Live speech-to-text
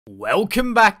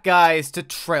Welcome back, guys, to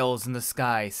Trails in the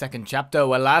Sky, second chapter,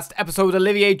 where last episode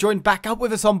Olivier joined back up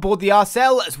with us on board the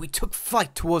Arcel as we took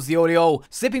flight towards the Oreo,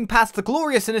 slipping past the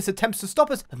Glorious in its attempts to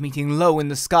stop us, and meeting low in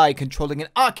the sky, controlling an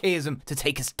Archaism to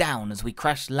take us down as we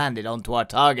crash-landed onto our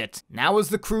target. Now as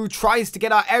the crew tries to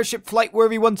get our airship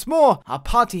flight-worthy once more, our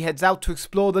party heads out to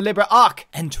explore the Libra Ark,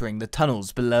 entering the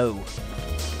tunnels below.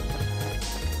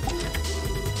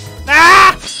 Ah!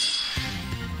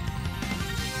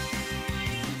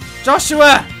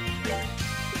 Joshua!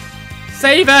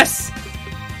 Save us!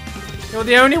 You're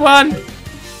the only one!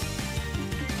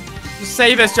 Just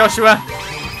save us, Joshua!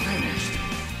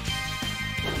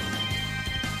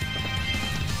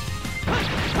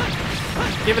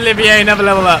 Give Olivier another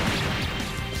level up.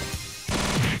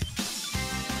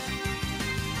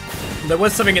 There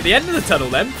was something at the end of the tunnel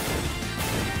then.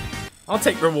 I'll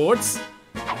take rewards.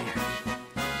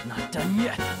 Not done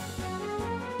yet.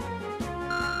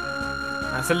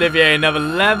 That's Olivier, another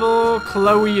level.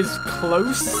 Chloe is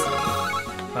close.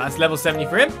 Well, that's level 70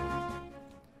 for him.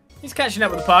 He's catching up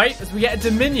with the party as we get a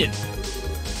Dominion.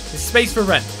 There's space for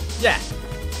rent. Yeah.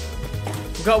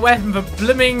 We've got a weapon for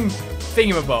blooming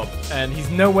thingamabob, and he's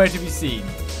nowhere to be seen.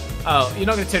 Oh, you're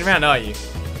not going to turn around, are you?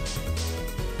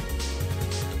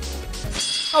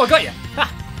 Oh, I got you.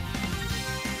 Ha!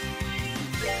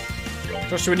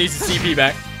 Joshua needs his CP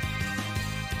back.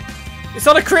 It's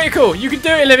on a critical. You can do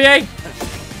it, Olivier.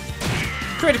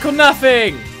 Critical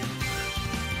nothing.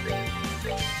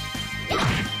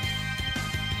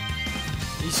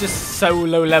 He's just so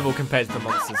low level compared to the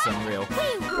monsters. It's unreal.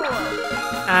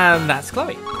 And that's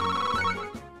Chloe.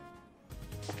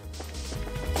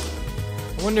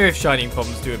 I wonder if shining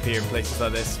bombs do appear in places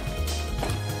like this.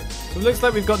 So it looks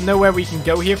like we've got nowhere we can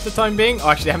go here for the time being. Oh,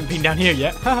 actually, I haven't been down here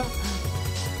yet. Oh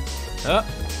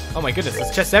my goodness, there's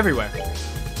chests everywhere.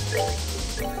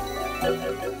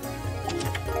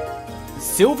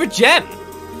 Silver gem?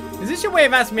 Is this your way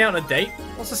of asking me out on a date?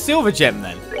 What's a silver gem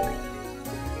then?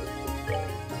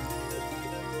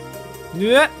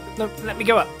 No, let me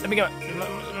go up. Let me go up.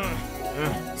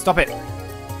 Stop it.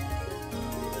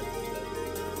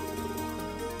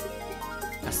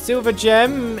 A silver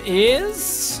gem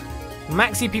is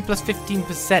max EP plus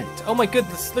 15%. Oh my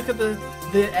goodness, look at the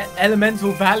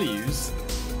elemental values.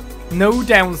 No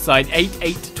downside, 8,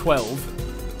 8, 12.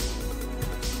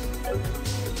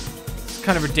 It's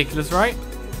kind of ridiculous, right?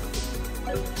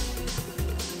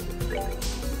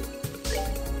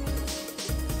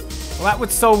 Well, that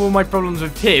would solve all my problems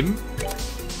with him.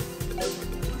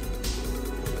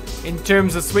 In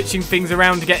terms of switching things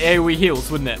around to get AoE heals,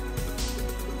 wouldn't it?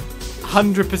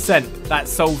 100%. That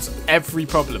solves every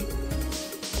problem.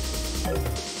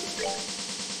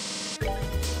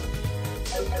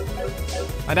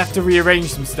 I'd have to rearrange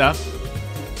some stuff.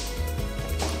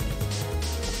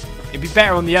 It'd be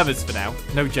better on the others for now.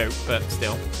 No joke, but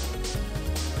still.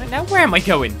 Right now, where am I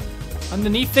going?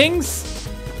 Underneath things?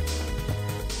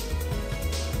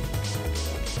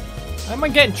 Am I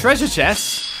getting treasure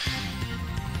chests?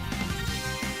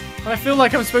 But I feel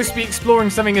like I'm supposed to be exploring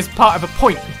something as part of a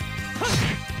point.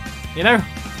 You know?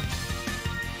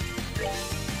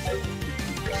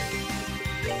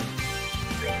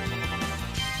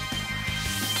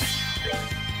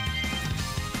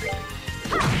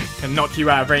 Can knock you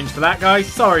out of range for that, guys.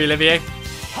 Sorry, Olivier.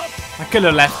 I could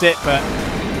have left it, but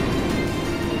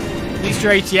at least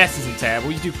your ATS isn't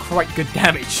terrible. You do quite good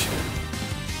damage.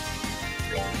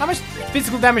 How much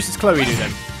physical damage does Chloe do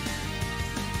then?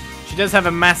 She does have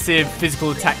a massive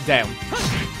physical attack down.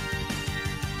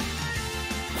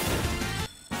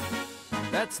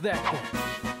 That's that.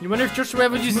 You wonder if Joshua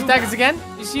ever uses daggers again?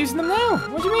 He's using them now.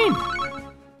 What do you mean?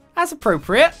 That's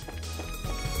appropriate.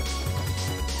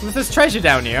 If there's treasure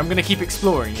down here, I'm going to keep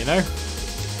exploring, you know?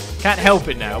 Can't help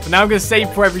it now. But now I'm going to save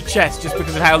for every chest just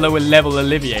because of how low a level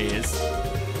Olivier is.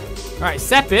 Alright,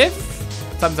 Sepith.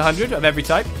 Times 100 of every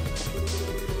type.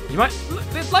 You might look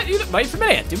mighty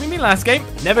familiar. Did we meet last game?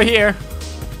 Never here.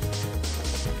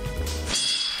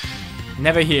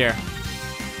 Never here.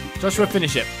 Joshua,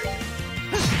 finish it.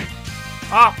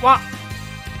 Ah, what?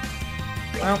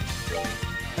 Well.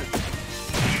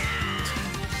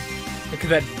 Look at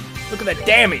that. Look at that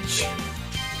damage.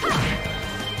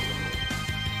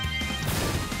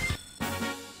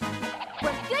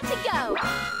 We're good to go.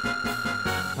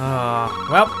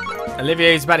 Well,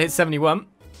 Olivier's about to hit 71.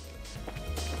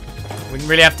 Wouldn't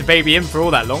really have to baby him for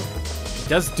all that long. He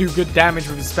does do good damage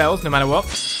with his spells, no matter what.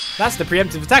 That's the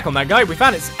preemptive attack on that guy. We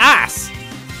found its ass.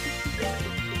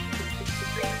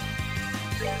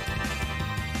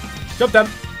 Job done.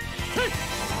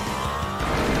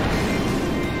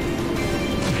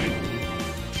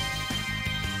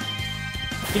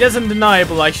 It is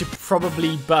undeniable I should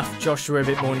probably buff Joshua a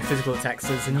bit more in physical attacks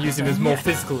and use him as more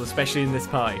physical, especially in this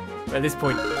pie. But at this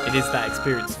point, it is that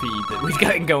experience feed that we're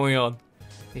getting going on.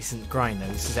 This isn't grind though,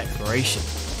 this is exploration.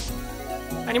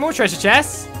 Any more treasure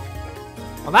chests?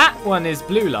 Well, that one is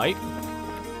blue light.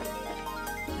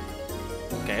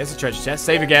 Okay, there's a treasure chest.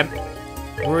 Save again.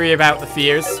 Worry about the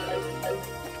fears. A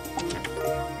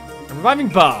reviving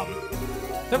balm.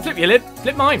 Don't flip your lid,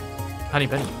 flip mine. Honey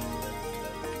bunny.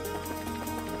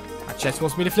 That chest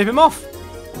wants me to flip him off.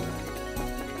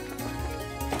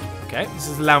 Okay, this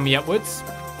is allowing me upwards.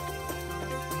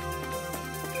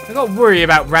 I gotta worry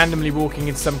about randomly walking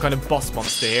into some kind of boss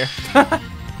monster here.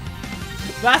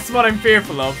 That's what I'm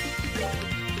fearful of.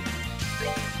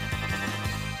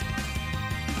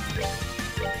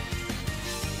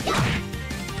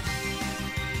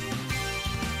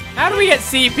 How do we get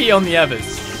CP on the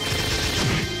others?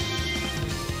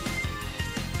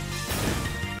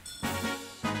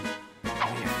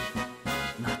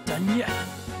 Not done yet.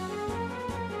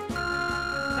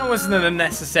 That wasn't an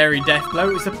unnecessary death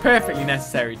blow. It was a perfectly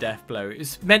necessary death blow. It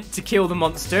was meant to kill the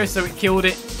monster, so it killed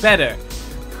it better.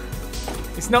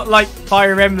 It's not like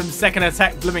Fire Emblem's second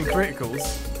attack blooming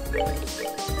criticals.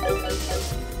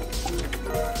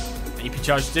 AP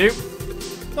charge do.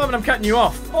 Oh, but I'm cutting you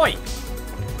off. Oi!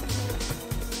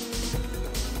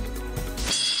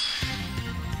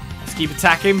 Let's keep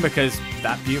attacking because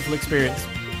that beautiful experience.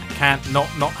 I can't not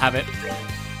have it.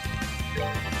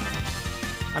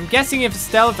 I'm guessing if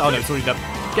Estelle... Oh no, it's already done.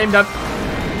 Game done.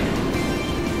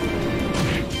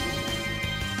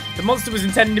 The monster was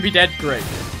intended to be dead. Great.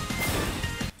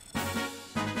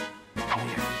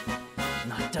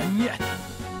 Not done yet.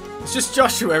 It's just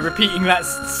Joshua repeating that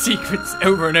secret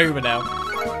over and over now.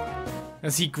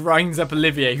 As he grinds up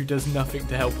Olivier, who does nothing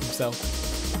to help himself.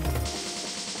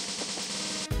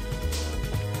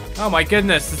 Oh my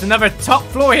goodness, there's another top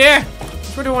floor here.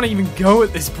 Where do I want to even go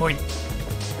at this point?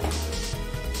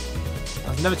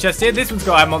 There's another chest here. This one's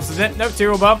got to have monsters in it. No,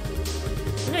 tier above.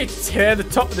 You need to tear the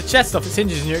top of the chest off its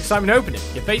hinges in your excitement to open it.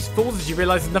 Your face falls as you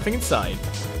realise there's nothing inside.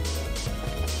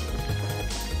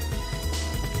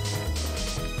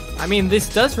 I mean, this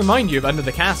does remind you of Under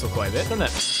the Castle quite a bit, doesn't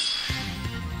it?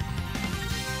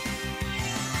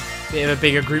 Bit of a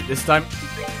bigger group this time.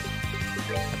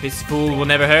 A Abyss Fool will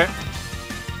never hurt.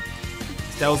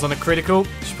 Estelle's on a critical.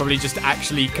 Should probably just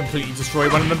actually completely destroy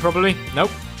one of them, probably.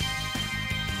 Nope.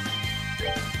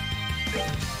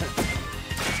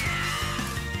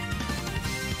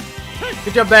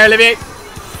 Good job there, Olivier.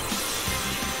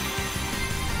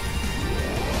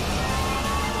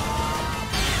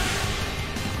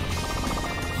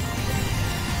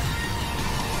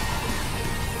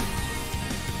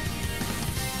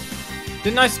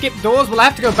 Didn't I skip doors? Well, I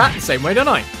have to go back the same way, don't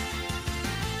I?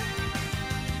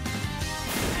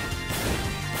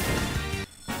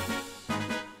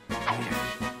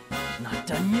 Not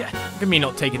done yet. Look at me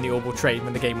not taking the orbital trade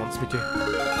when the game wants me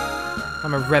to.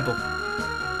 I'm a rebel.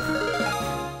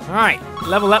 Alright,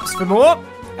 level ups for more.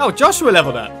 Oh, Joshua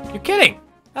leveled up. You're kidding.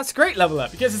 That's a great level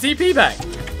up. He gets a CP back.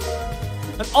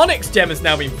 An onyx gem has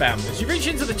now been found. As you reach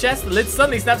into the chest, the lid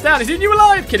suddenly snaps down. He's eating you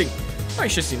alive. Kidding. Oh, you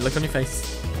should have seen the look on your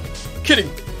face.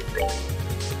 Kidding.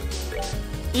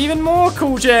 Even more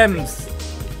cool gems.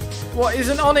 What is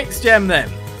an onyx gem then?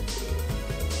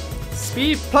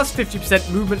 Speed plus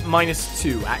 50%, movement minus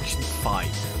 2, action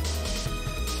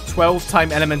 5. 12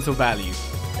 time elemental value.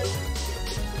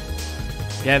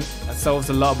 Again, that solves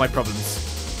a lot of my problems.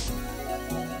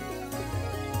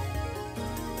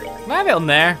 Can I have it on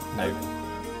there? No.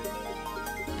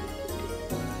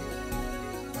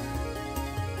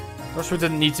 Joshua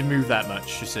didn't need to move that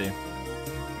much, you see.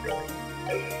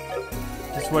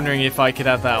 Just wondering if I could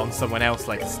have that on someone else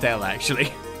like Estelle,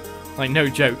 actually. Like, no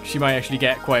joke, she might actually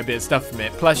get quite a bit of stuff from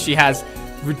it. Plus, she has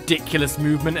ridiculous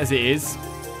movement as it is.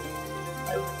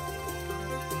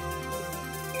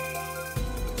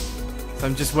 So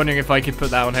I'm just wondering if I could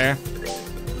put that on her.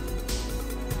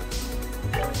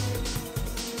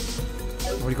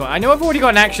 I know I've already got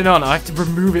an action on. I have to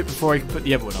remove it before I can put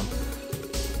the other one on.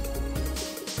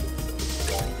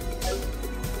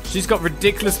 She's got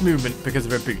ridiculous movement because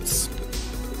of her boots.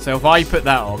 So if I put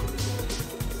that on,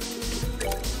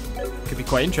 it could be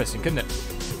quite interesting, couldn't it?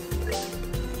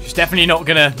 She's definitely not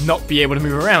gonna not be able to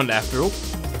move around after all.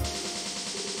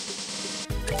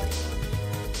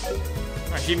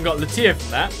 Right, she even got Latia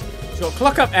from that. She's got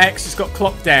Clock Up X, she's got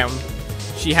Clock Down.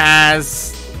 She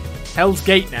has Hell's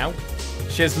Gate now.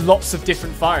 She has lots of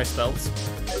different fire spells.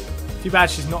 Too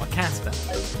bad she's not a caster.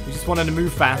 We just want her to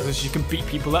move faster so she can beat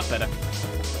people up better.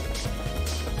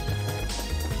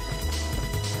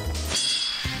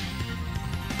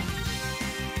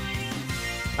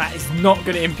 That is not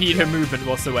going to impede her movement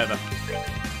whatsoever.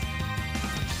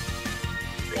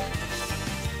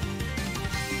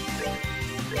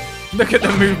 Look at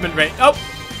the movement rate. Oh!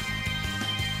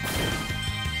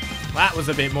 That was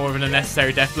a bit more of an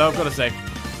unnecessary death blow, I've got to say.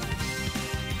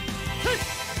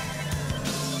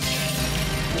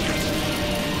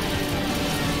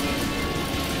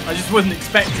 I just wasn't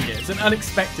expecting it. It's an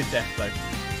unexpected death blow.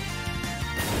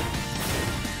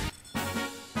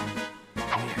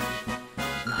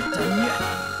 Not done yet.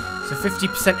 So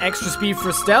 50% extra speed for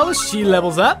Estelle as she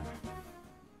levels up.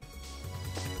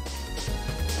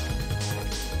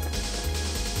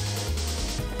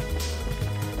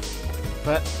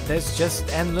 But there's just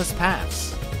endless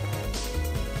paths.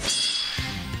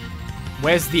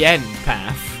 Where's the end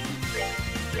path?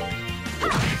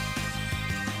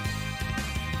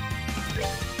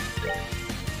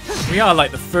 We are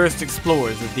like the first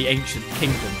explorers of the ancient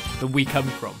kingdom that we come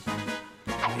from.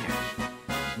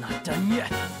 Not done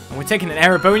yet. And we're taking an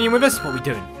Erebonian with us? What are we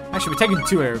doing? Actually, we're taking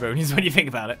 2 Erebonians when you think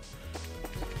about it.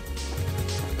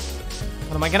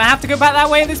 What, am I going to have to go back that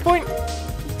way at this point?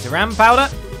 Is it ram powder?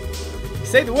 You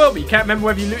saved the world, but you can't remember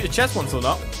whether you loot your chest once or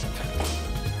not.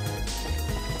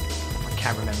 I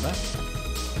can't remember.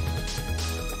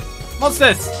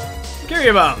 Monsters!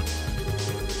 Curio bomb!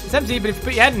 It's empty, but if you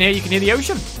put your head in here, you can hear the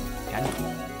ocean. Can you?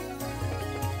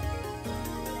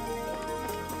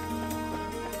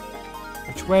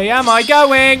 Which way am I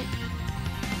going?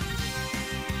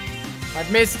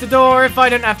 I've missed the door if I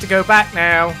don't have to go back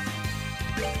now.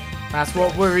 That's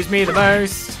what worries me the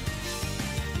most.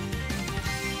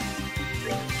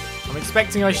 I'm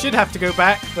expecting I should have to go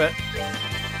back, but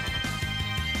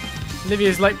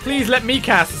Olivia's like, please let me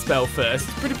cast a spell first.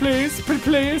 Pretty please, pretty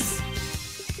please.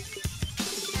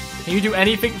 Can you do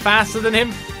anything faster than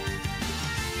him?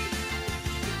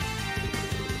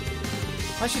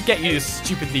 I should get you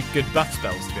stupidly good buff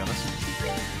spells, to be honest.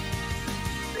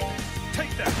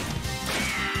 Take that.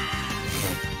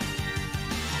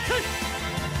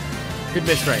 Good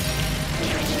miss rate.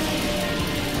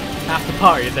 Half the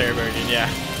party is there, Virgin, yeah.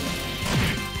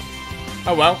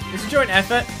 Oh well, it's a joint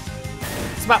effort.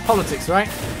 It's about politics, right?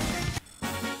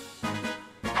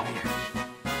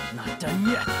 Not done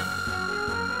yet.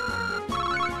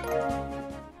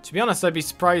 To be honest, I'd be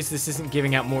surprised this isn't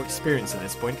giving out more experience at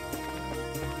this point.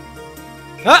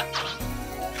 Ah!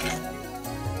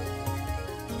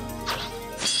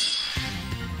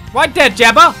 Why dead,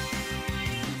 Jabba?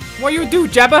 What you do,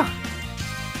 Jabba?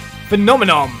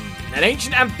 Phenomenon. An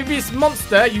ancient amphibious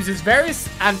monster uses various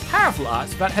and powerful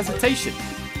arts without hesitation.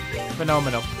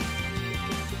 Phenomenal.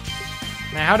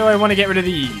 Now, how do I want to get rid of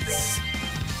these?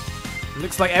 It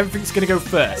looks like everything's going to go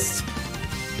first.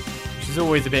 Which is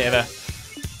always a bit of a...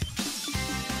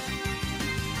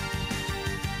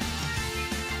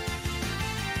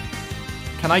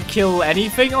 Can I kill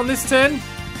anything on this turn?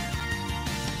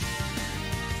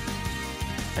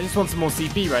 I just want some more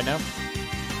CP right now.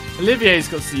 Olivier's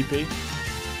got CP.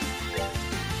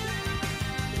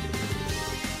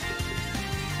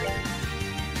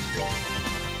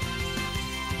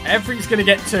 Everything's gonna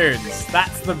get turns.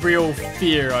 That's the real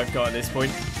fear I've got at this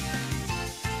point.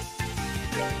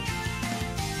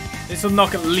 This will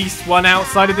knock at least one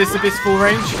outside of this abyss full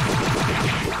range.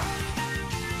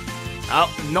 Oh,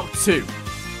 knocked 2.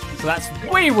 So that's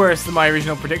way worse than my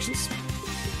original predictions.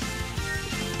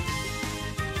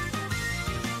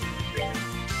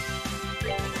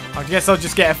 I guess I'll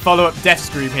just get a follow-up death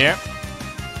scream here.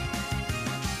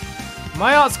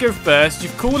 My arts go first.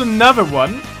 You've called another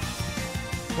one.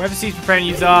 Whoever sees preparing to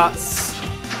use arts.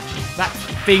 That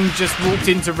thing just walked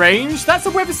into range. That's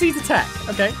a whoever sees attack.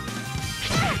 Okay.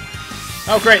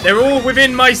 Oh great, they're all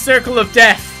within my circle of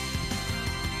death.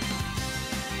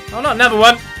 Oh, not another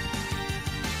one.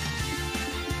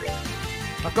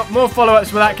 I've got more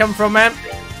follow-ups where that come from, man.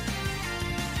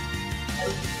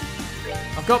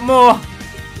 I've got more.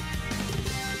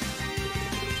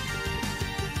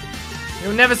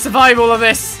 You'll never survive all of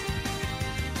this.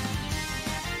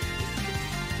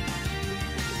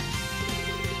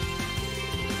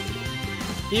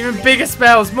 Even bigger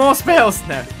spells, more spells.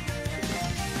 No.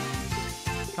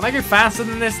 Can I go faster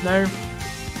than this? No.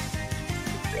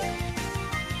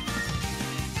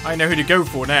 I know who to go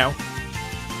for now.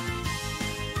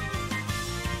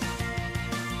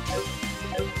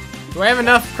 Do I have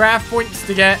enough craft points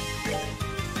to get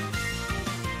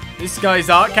this guy's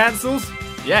art cancels?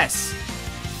 Yes.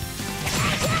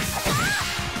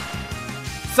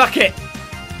 Suck it.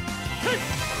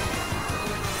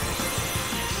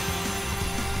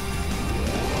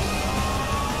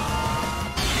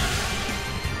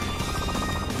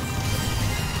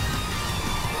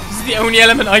 This is the only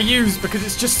element I use because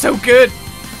it's just so good.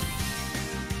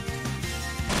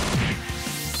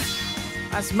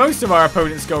 That's most of our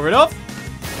opponents got rid of.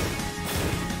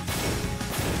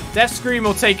 Death Scream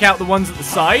will take out the ones at the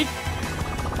side.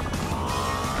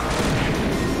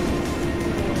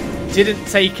 Didn't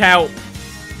take out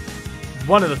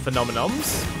one of the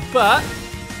phenomenons, but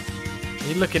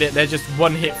you look at it, they're just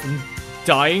one hit from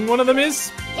dying, one of them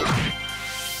is.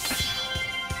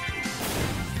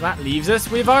 That leaves us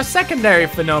with our secondary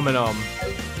phenomenon.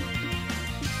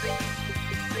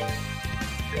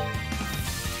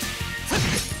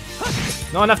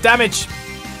 Not enough damage.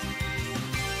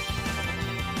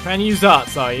 Trying to use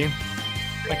arts, are you?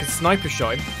 Like a sniper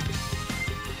shot.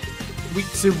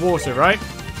 Weak to water, right?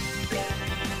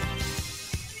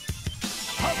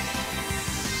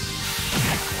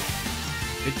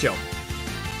 Good job.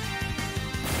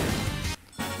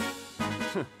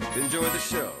 Enjoy the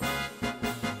show.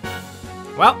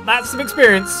 Well, that's some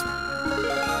experience.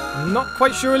 I'm not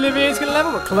quite sure Olivier's going to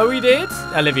level, but Chloe did.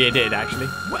 Olivier did, actually.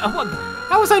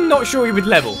 How was I not sure he would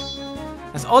level?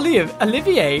 As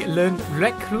Olivier learned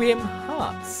Requiem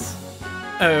Hearts.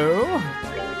 Oh.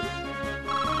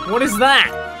 What is that?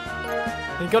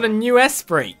 He got a new S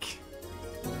break.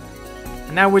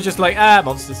 And now we're just like,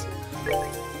 monsters.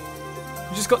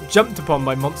 We just got jumped upon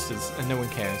by monsters and no one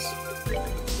cares.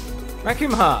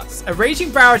 Requiem Hearts. A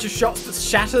raging barrage of shots that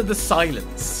shatter the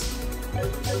silence.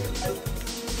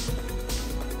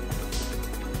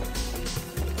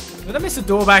 Did I miss a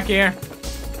door back here?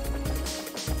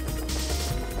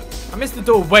 I missed the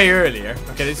door way earlier.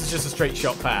 Okay, this is just a straight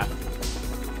shot path.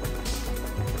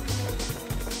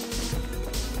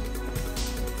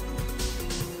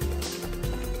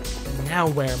 Now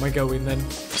where am I going then?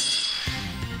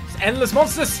 It's endless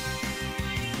monsters!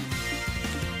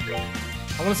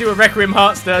 I want to see what Requiem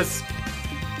Hearts does.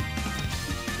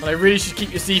 But I really should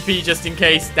keep your CP just in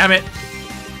case. Damn it.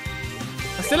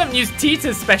 I still haven't used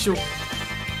Tita's special,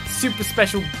 super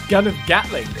special gun of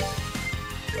Gatling.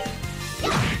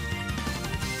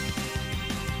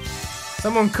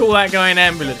 Someone call that guy an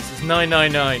ambulance. It's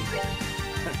 999.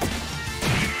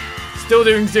 Still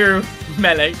doing 0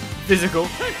 melee, physical.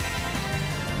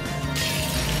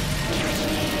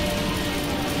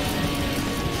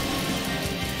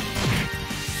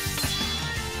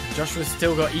 Joshua's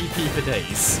still got EP for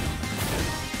days.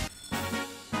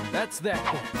 That's that.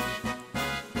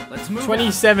 Let's move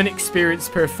 27 experience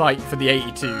per fight for the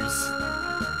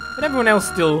 82s. But everyone else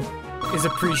still is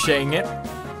appreciating it.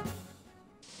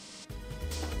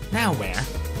 Now where?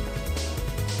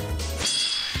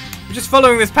 We're just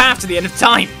following this path to the end of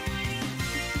time.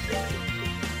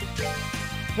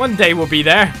 One day we'll be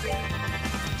there.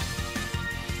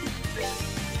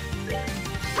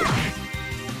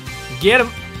 Get him.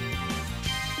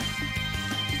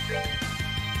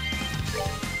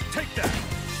 Take that.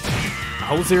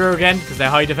 Hold 0 again, because they're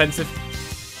high defensive.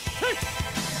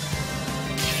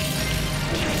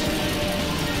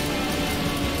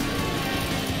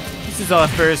 This is our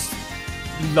first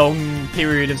long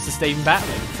period of sustained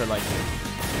battling for like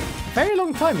a very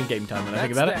long time in game time when I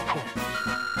think about it.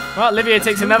 Well, Olivier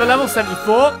takes another level,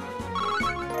 74.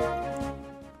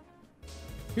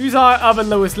 Who's our other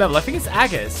lowest level? I think it's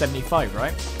Aga at 75,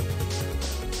 right?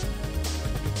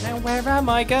 Now where am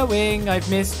I going? I've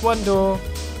missed one door.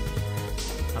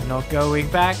 I'm not going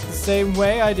back the same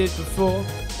way I did before.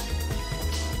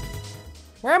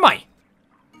 Where am I?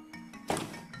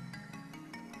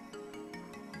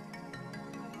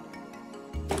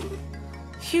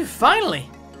 Phew, finally!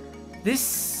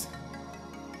 This...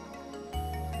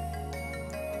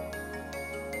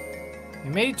 We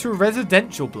made it to a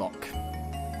residential block.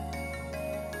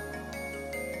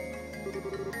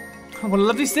 Oh, what a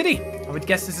lovely city! I would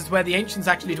guess this is where the ancients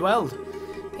actually dwelled.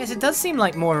 Yes, it does seem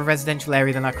like more of a residential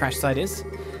area than our crash site is.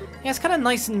 Yeah, it's kind of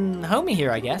nice and homey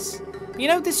here, I guess. But you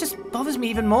know, this just bothers me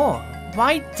even more.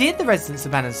 Why did the residents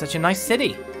abandon such a nice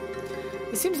city?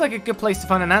 It seems like a good place to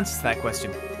find an answer to that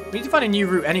question. We need to find a new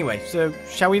route anyway, so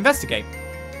shall we investigate?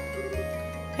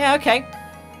 Yeah, okay.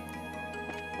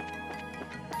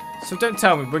 So don't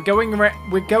tell me, we're going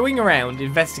around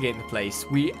investigating the place.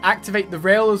 We activate the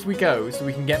rail as we go so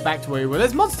we can get back to where we were.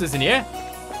 There's monsters in here.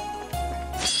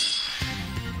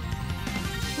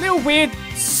 Little weird,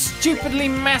 stupidly,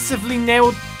 massively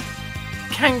nailed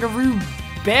kangaroo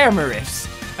bear mariffs.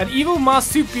 An evil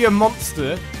marsupial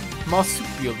monster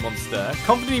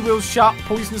confidently wields sharp,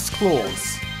 poisonous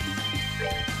claws.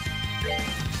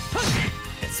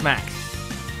 Get smacked.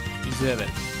 You deserve it.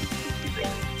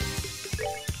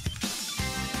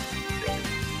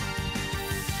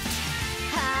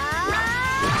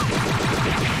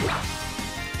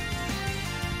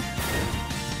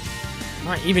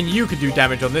 Right, even you could do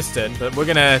damage on this turn, but we're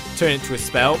gonna turn it to a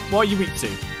spell. What are you weak to?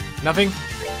 Nothing?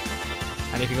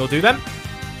 Anything will do them.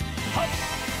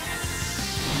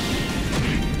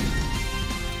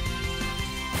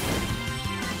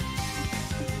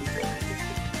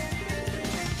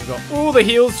 We've got all the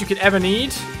heals you could ever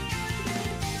need.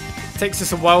 Takes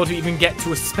us a while to even get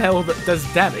to a spell that does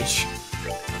damage.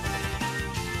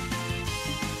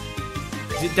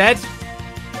 Is it dead?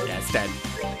 Yeah, it's dead.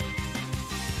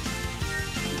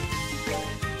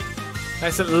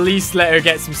 Let's at least let her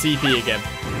get some CP again.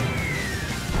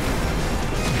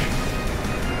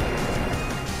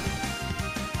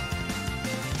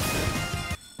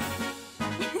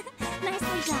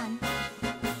 Nicely done.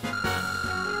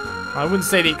 I wouldn't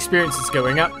say the experience is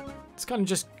going up. It's kind of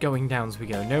just going down as we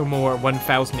go. No more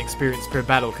 1,000 experience per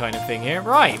battle kind of thing here.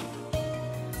 Right.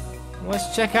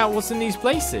 Let's check out what's in these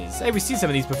places. Hey, we've seen some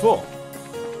of these before.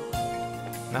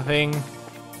 Nothing.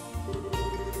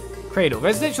 Cradle.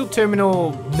 Residential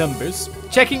terminal numbers.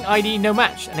 Checking ID, no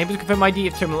match. Unable to confirm ID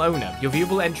of terminal owner. Your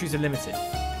viewable entries are limited.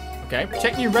 Okay.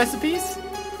 Check new recipes.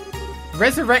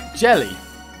 Resurrect jelly.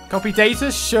 Copy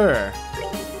data? Sure.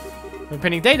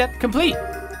 Printing data? Complete.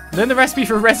 Learn the recipe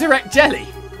for resurrect jelly.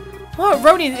 Oh, it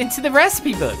wrote it into the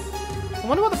recipe book. I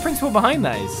wonder what the principle behind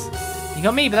that is. You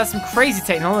got me, but that's some crazy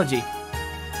technology.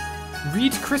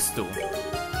 Read crystal.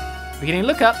 Beginning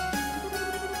lookup.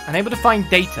 Unable to find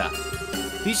data.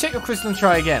 Please check your crystal and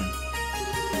try again.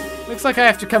 Looks like I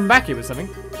have to come back here with something.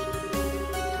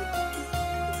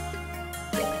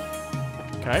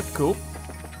 Okay, cool.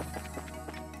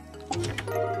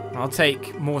 I'll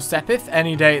take more Sepith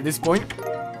any day at this point.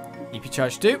 EP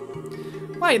charge 2.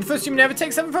 Why, the first human ever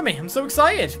takes something from me. I'm so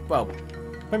excited. Well,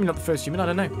 maybe not the first human, I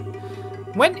don't know.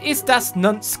 When ist das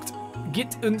nunst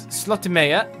git und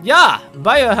Slottemeier? Ja,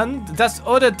 Bayerhand das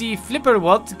oder die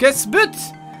Flipperwort gespürt.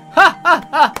 Ha ha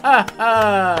ha ha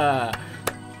ha.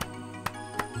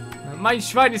 Mein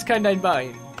Schwein ist kein dein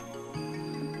Bein.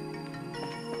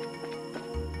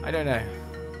 I don't know.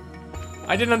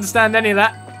 I didn't understand any of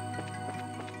that.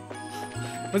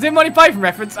 Was it Monty Python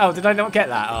reference? Oh, did I not get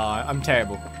that? Oh, I'm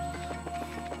terrible.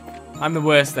 I'm the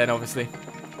worst then, obviously.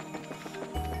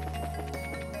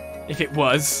 If it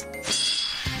was.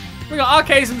 We got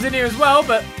Archaisms in here as well,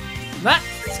 but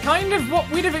that's kind of what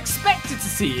we'd have expected to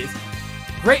see. Is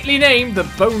greatly named the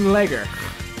Bone Legger.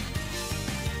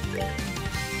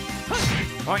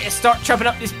 Alright, let's start chopping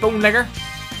up this Bone Legger.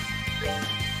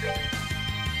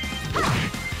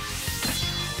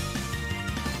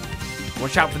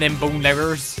 Watch out for them Bone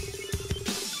Leggers.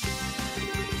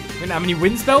 We don't have any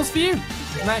wind spells for you?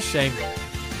 Isn't that a shame?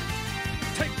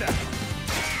 Take that.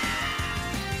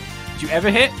 Did you ever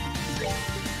hit?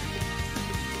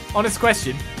 Honest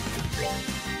question.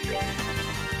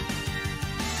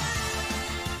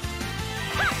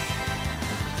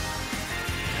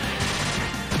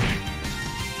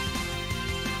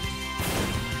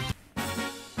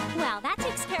 Well, that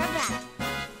takes care of that.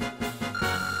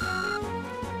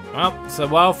 Well, it's a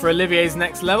while for Olivier's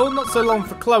next level. Not so long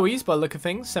for Chloe's by the look of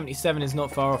things. 77 is not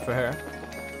far off for her.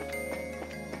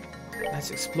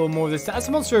 Let's explore more of this. That's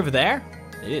a monster over there?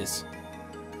 It is.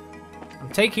 I'm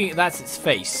taking it that's its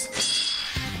face.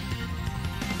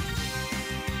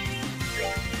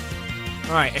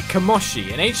 Alright, a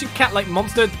Kamoshi. An ancient cat-like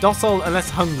monster, docile unless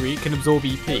hungry, can absorb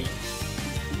EP.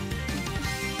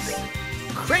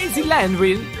 Crazy land,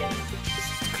 we're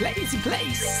crazy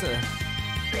place.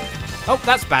 Oh,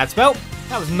 that's a bad spell.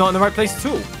 That was not in the right place at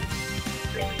all.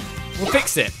 We'll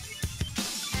fix it.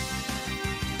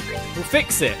 We'll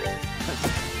fix it.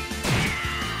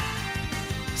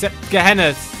 Except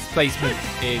Gehenna's placement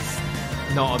is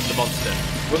not on the monster.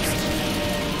 Whoops.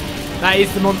 That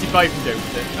is the Monty Python joke.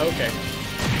 Okay.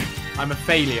 I'm a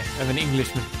failure of an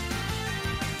Englishman.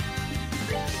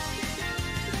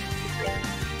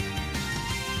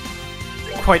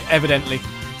 Quite evidently.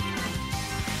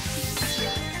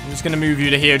 I'm just going to move you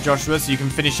to here, Joshua, so you can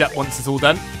finish up once it's all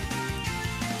done.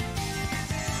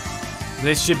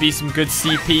 This should be some good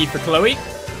CP for Chloe.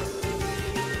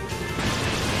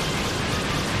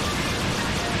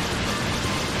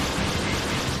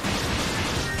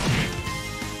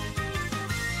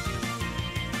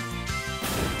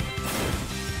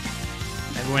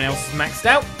 Everyone else is maxed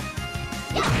out.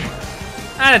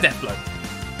 And a death blow.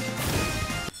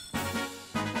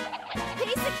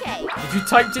 Piece of cake. If you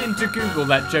typed it into Google,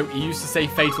 that joke, you used to say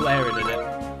fatal error, did it?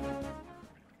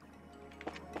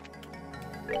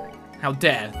 How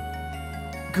dare.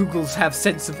 Googles have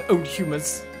sense of own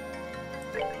humours.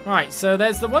 Right, so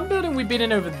there's the one building we've been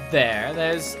in over there.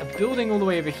 There's a building all the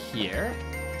way over here.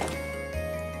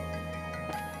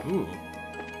 Ooh.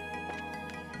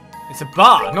 It's a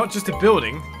bar, not just a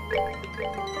building.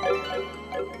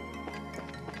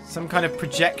 Some kind of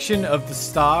projection of the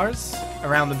stars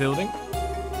around the building.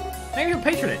 Thank you for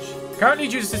patronage. Currently,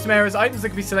 due to system errors, items that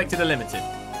can be selected are limited.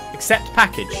 Accept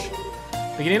package.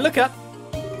 Beginning lookup.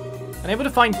 Unable to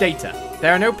find data.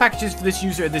 There are no packages for this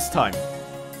user at this time.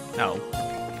 Oh.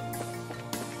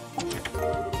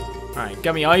 Alright,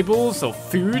 gummy eyeballs or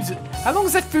food. How long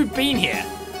has that food been here?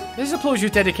 This applauds your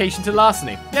dedication to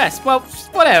larceny. Yes, well,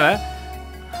 whatever.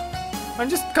 I'm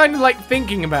just kind of like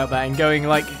thinking about that and going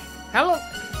like, how long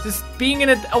does being in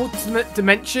an ultimate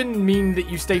dimension mean that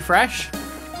you stay fresh?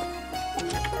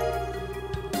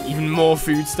 Even more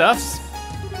foodstuffs.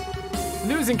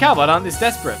 Looters in Calmare aren't this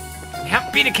desperate. You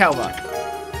haven't been to Calmare.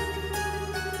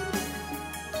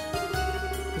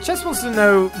 The chest wants to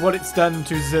know what it's done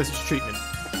to deserve such treatment.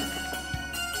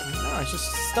 Oh, I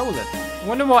just stole it. I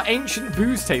wonder what ancient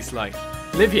booze tastes like.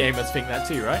 Olivier must think that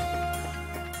too, right?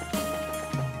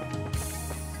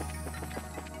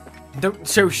 Don't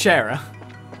show Shara.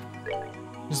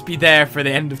 Just be there for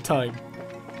the end of time.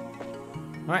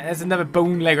 Alright, there's another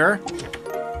bone legger.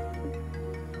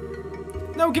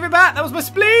 No, give it back! That was my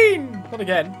spleen! Not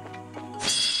again.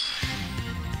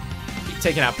 Keep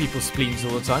taking out people's spleens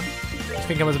all the time. I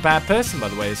think I was a bad person, by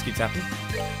the way, this keeps happening.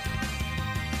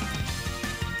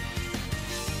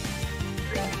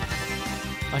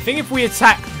 I think if we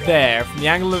attack there, from the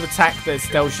angle of attack that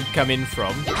Estelle should come in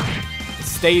from, it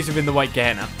stays within the white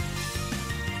Gehenna.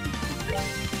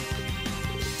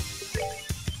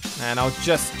 And I'll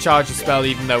just charge a spell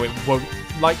even though it won't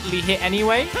likely hit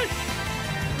anyway.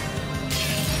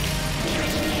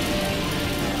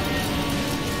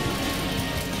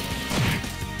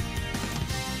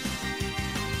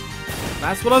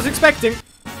 That's what I was expecting.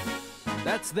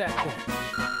 That's that.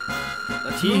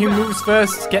 He who moves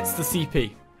first gets the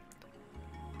CP.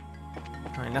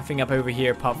 Alright, nothing up over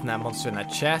here apart from that monster in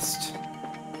that chest.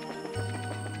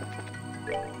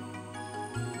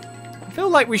 I feel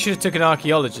like we should have took an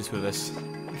archaeologist with us.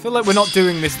 I feel like we're not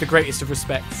doing this the greatest of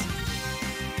respects.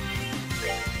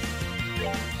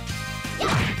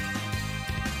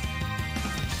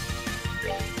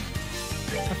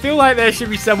 I feel like there should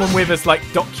be someone with us, like,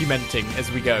 documenting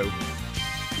as we go.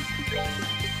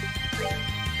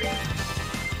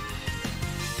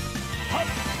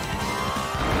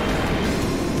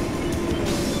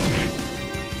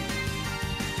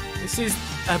 This is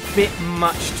a bit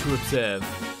much to observe.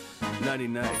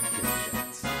 99.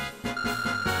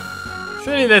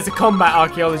 Surely there's a combat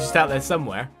archaeologist out there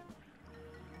somewhere.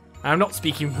 I'm not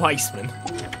speaking Weissman.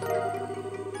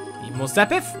 Need more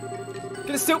Sepith?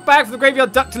 Get a silk bag for the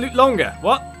graveyard duck to loot longer.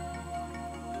 What?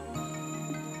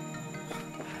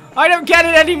 I don't get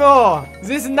it anymore! Is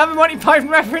this another Monty Python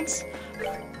reference?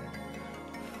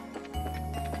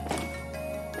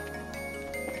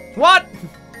 What?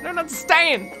 I don't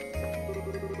understand.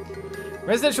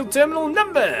 Residential terminal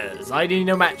numbers. ID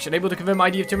no match. Unable to confirm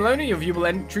ID of terminal owner. Your viewable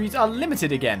entries are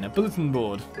limited again. A bulletin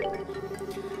board.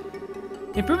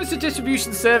 Improvements to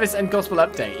distribution service and gospel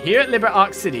update. Here at Liberate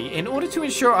Arc City, in order to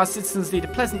ensure our citizens lead a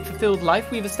pleasant, fulfilled life,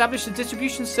 we have established a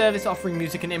distribution service offering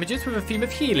music and images with a theme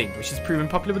of healing, which has proven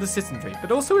popular with the citizenry,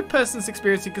 but also with persons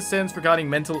experiencing concerns regarding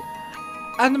mental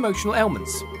and emotional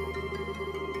ailments.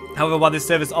 However, while this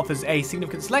service offers a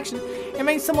significant selection, it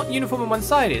remains somewhat uniform and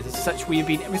one-sided. As such, we have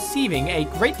been receiving a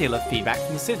great deal of feedback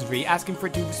from the citizenry asking for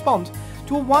it to respond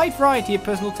to a wide variety of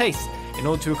personal tastes. In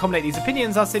order to accommodate these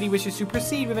opinions, our city wishes to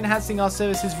proceed with enhancing our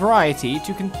services variety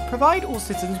to provide all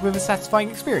citizens with a satisfying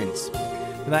experience.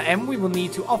 To that end, we will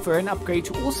need to offer an upgrade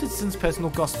to all citizens'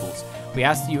 personal gospels. We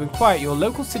ask that you inquire at your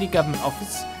local city government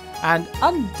office and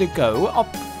undergo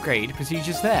upgrade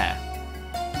procedures there.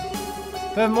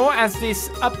 Furthermore, as this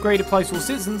upgrade applies to all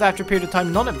citizens, after a period of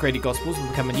time non-upgraded gospels will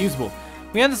become unusable.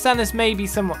 We understand this may be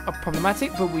somewhat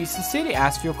problematic, but we sincerely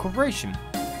ask for your cooperation.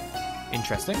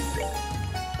 Interesting.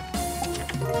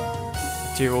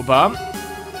 Material bar.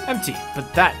 Empty,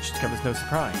 but that should come as no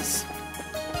surprise.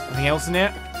 Anything else in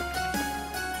here?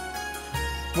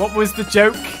 What was the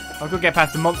joke? I'll go get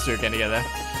past the monster again together.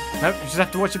 Nope, you just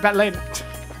have to watch it back later.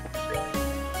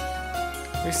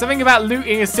 There's something about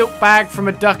looting a silk bag from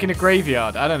a duck in a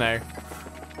graveyard. I don't know.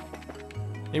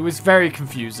 It was very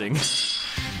confusing.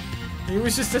 It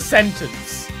was just a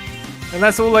sentence. And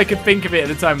that's all I could think of it at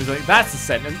the time. Was like, that's a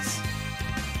sentence.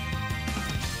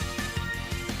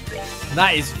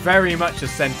 That is very much a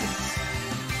sentence.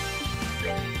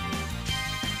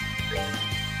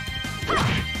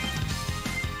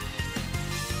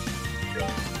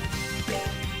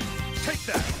 Take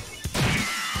that.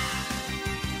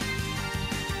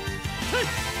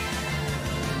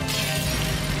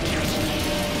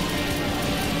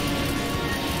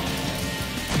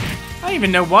 I don't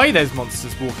even know why there's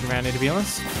monsters walking around here, to be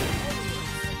honest.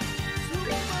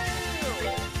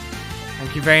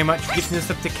 Thank you very much for gifting us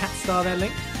up to Cat Star there,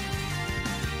 Link.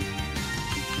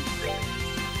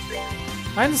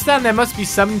 I understand there must be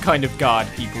some kind of guard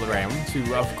people around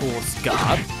who, of course,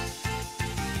 guard.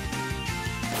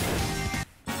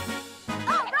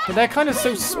 But they're kind of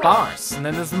so sparse. And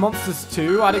then there's the monsters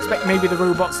too. I'd expect maybe the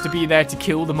robots to be there to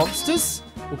kill the monsters.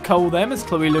 Or cull them as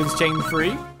Chloe learns chain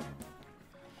free.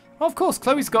 Well, of course,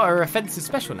 Chloe's got her offensive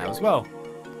special now as well.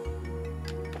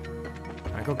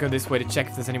 I gotta go this way to check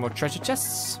if there's any more treasure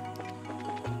chests.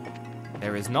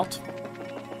 There is not.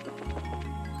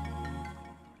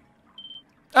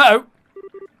 Uh-oh!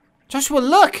 Joshua,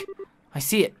 look! I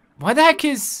see it. Why the heck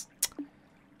is...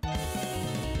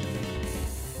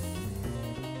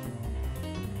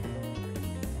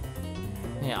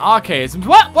 Yeah, Archaisms.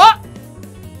 What?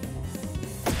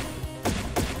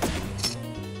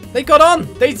 They got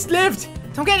on! They lived!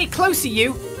 Don't get any closer,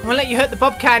 you! I won't let you hurt the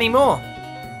bobcat anymore.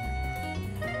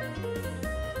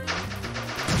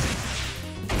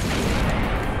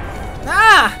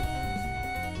 Ah!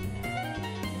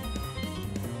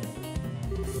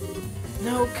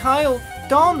 No, Kyle,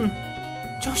 Don,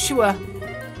 Joshua.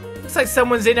 Looks like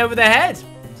someone's in over their head.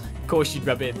 Of course you'd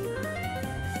rub in.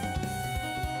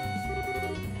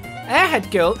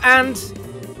 Airhead girl, and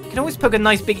I can always poke a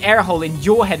nice big air hole in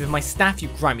your head with my staff, you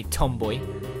grimy tomboy.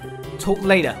 Talk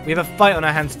later. We have a fight on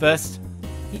our hands first.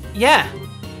 Yeah.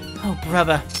 Oh,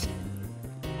 brother.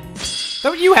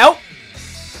 Don't you help?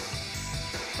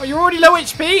 Oh, you're already low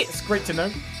HP? It's great to know.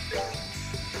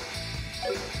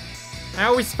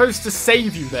 How are we supposed to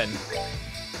save you then?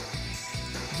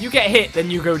 If you get hit,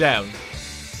 then you go down.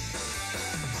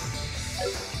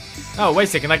 Oh, wait a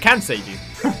second. I can save you.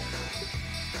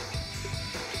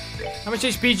 How much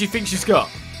HP do you think she's got?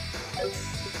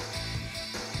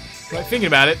 Like, thinking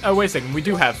about it. Oh, wait a second. We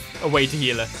do have a way to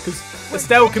heal her. Because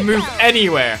Estelle can move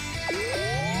anywhere.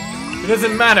 It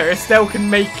doesn't matter. Estelle can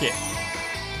make it.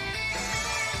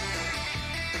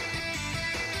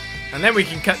 And then we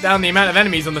can cut down the amount of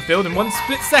enemies on the field in 1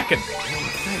 split second.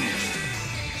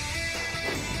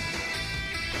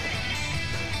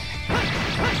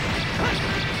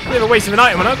 Bit of a waste of an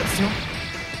item on her.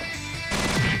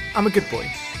 I'm a good boy.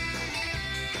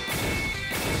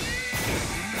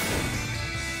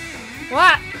 Well,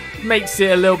 that makes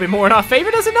it a little bit more in our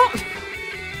favour, does it not?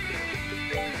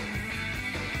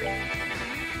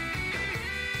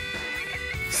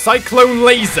 Cyclone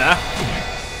laser?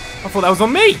 I thought that was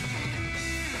on me.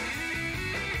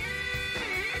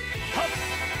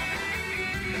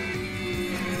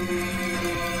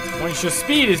 Once your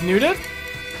speed is neutered.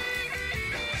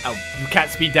 Oh, you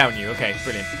can't speed down you. Okay,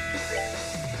 brilliant.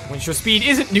 Once your speed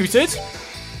isn't neutered,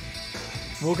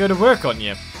 we'll go to work on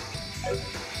you.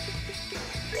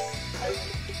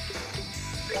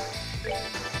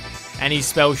 Any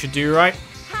spell should do, right?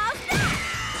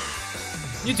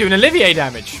 You're doing Olivier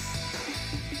damage.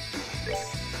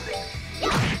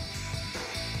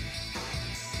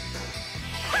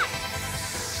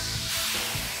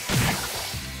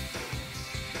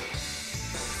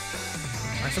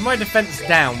 Alright, so my defense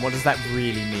down, what does that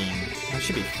really mean? That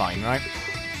should be fine, right?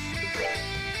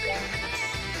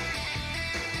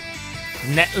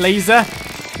 Net laser.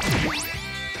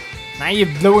 Now you're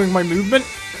blowing my movement.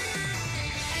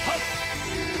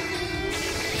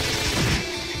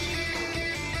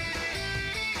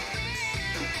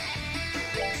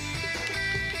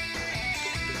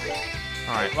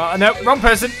 Alright, well, no, wrong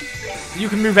person. You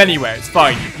can move anywhere, it's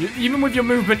fine. Even with your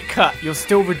movement cut, you're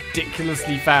still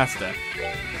ridiculously faster.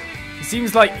 It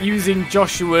seems like using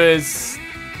Joshua's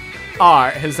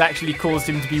art has actually caused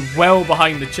him to be well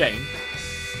behind the chain.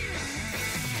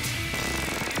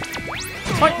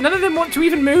 Like, none of them want to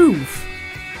even move.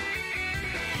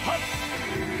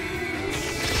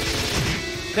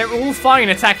 They're all fine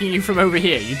attacking you from over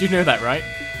here. You do know that, right?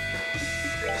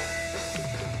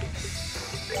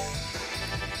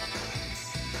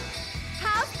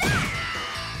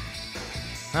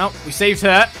 Well, we saved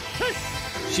her.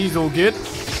 She's all good.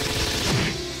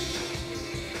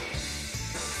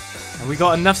 And we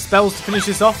got enough spells to finish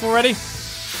this off already?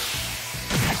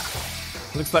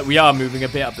 Looks like we are moving a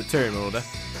bit up the turn order.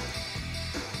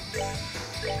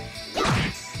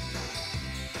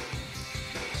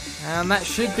 And that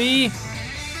should be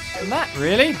that,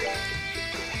 really.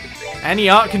 Any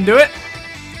art can do it.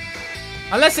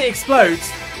 Unless it explodes.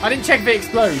 I didn't check if it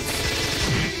explodes.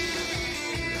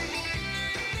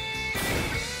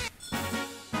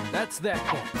 That's that.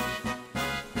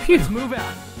 Phew. Let's move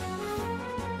out.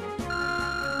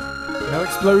 No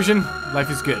explosion. Life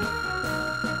is good.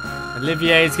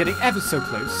 Olivier is getting ever so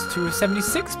close to a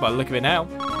 76 by the look of it now.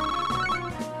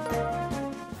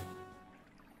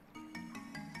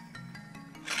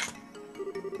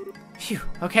 Phew,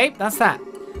 okay, that's that.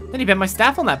 Nearly bent my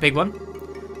staff on that big one.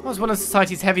 That was one of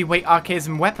society's heavyweight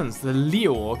archaism weapons, the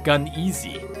Leo or Gun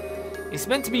Easy. It's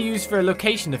meant to be used for a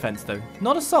location defense though,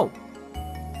 not assault.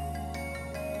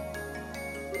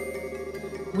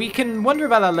 We can wonder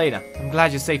about that later. I'm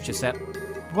glad you're safe, Josette.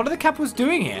 What are the Capuas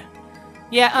doing here?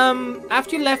 Yeah,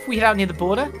 after you left, we hid out near the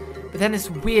border, but then this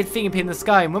weird thing appeared in the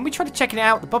sky, and when we tried to check it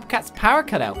out, the Bobcat's power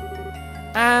cut out.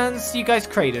 And so you guys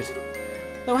cratered.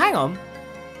 No, hang on.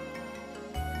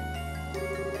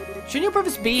 Shouldn't your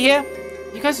brothers be here?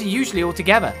 You guys are usually all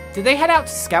together. Did they head out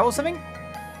to scout or something?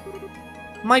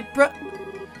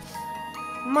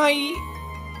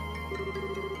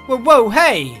 Whoa,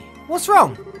 hey! What's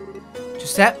wrong?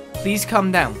 Josette, please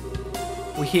calm down.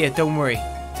 We're here, don't worry.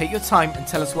 Take your time and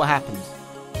tell us what happened.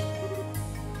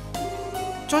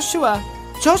 Joshua!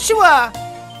 Joshua!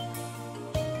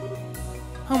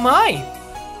 Oh my!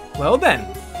 Well then.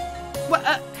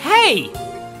 Hey!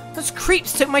 Those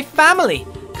creeps took my family!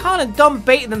 Carl and Dom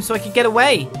baited them so I could get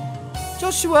away.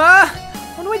 Joshua!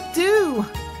 What do I do?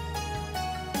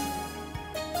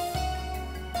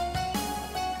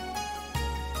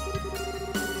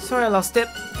 Sorry I lost it.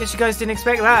 Guess you guys didn't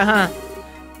expect that, huh?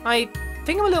 I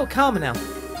think I'm a little calmer now.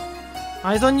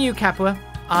 Eyes on you, Capua.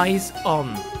 Eyes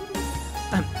on.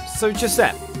 So,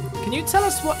 Josette, can you tell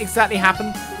us what exactly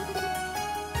happened?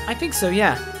 I think so,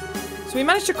 yeah. So we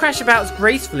managed to crash about as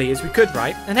gracefully as we could,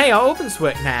 right? And hey, our ovens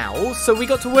work now, so we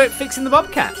got to work fixing the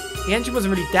Bobcat. The engine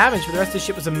wasn't really damaged, but the rest of the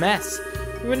ship was a mess.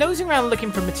 We were nosing around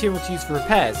looking for material to use for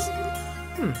repairs.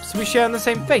 So we share in the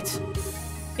same fate.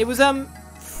 It was,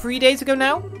 3 days ago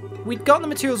now? We'd gotten the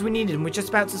materials we needed and we're just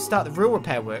about to start the real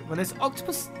repair work when this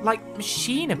octopus-like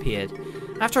machine appeared.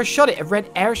 After I shot it, a red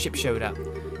airship showed up.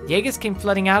 Jaegers came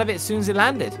flooding out of it as soon as it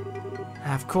landed.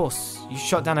 Of course, you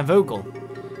shot down a Vogel.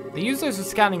 They used those for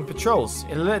scanning patrols.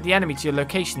 It alerted the enemy to your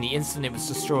location the instant it was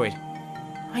destroyed.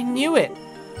 I knew it!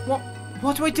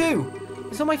 What do I do?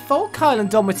 It's not my fault Kyle and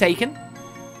Dom were taken.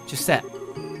 Josette.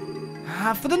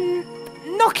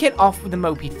 Knock it off with the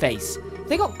mopey face. If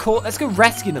they got caught, let's go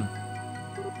rescue them.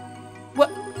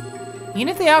 What? Even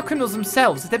if they are criminals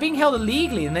themselves, if they're being held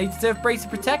illegally, then they deserve brace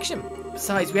of protection.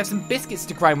 Besides, we have some biscuits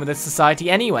to grind with this society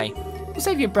anyway. We'll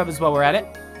save your brothers while we're at it.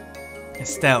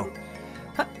 Estelle.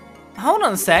 Hold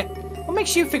on a sec. What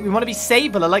makes you think we want to be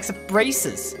saved by the likes of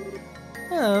braces?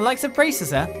 The likes of braces,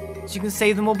 huh? So you can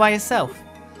save them all by yourself.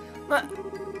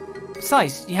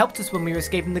 Besides, you helped us when we were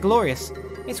escaping the Glorious.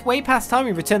 It's way past time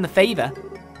we return the favour.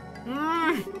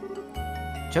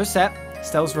 Josette,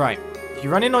 Estelle's right. If you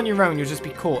run in on your own, you'll just be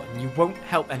caught, and you won't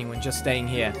help anyone just staying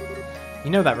here. You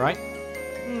know that, right?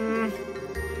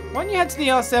 Why don't you head to the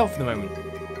RSL for the moment?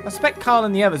 I suspect Carl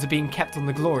and the others are being kept on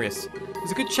the Glorious.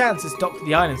 There's a good chance it's docked to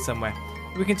the island somewhere.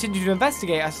 If we continue to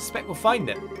investigate, I suspect we'll find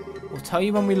it. We'll tell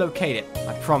you when we locate it,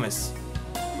 I promise.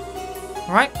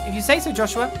 Alright, if you say so,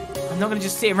 Joshua. I'm not going to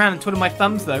just sit around and twiddle my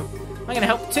thumbs, though. I'm going to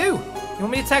help too. You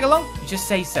want me to tag along? You just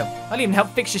say so. I'll even help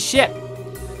fix your ship.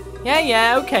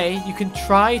 Yeah, okay. You can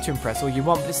try to impress all you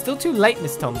want, but it's still too late,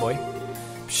 Miss Tomboy.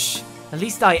 Psh, at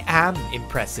least I am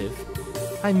impressive.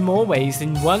 I'm more ways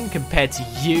than one compared to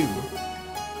you.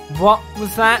 What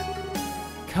was that?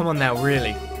 Come on now,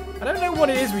 really. I don't know what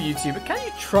it is with you two, but can't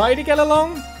you try to get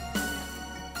along?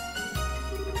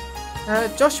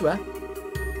 Joshua?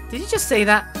 Did he just say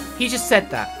that? He just said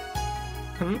that.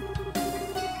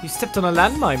 You stepped on a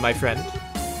landmine, my friend.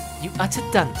 You utter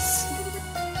dunce.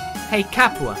 Hey,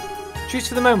 Capua. Truce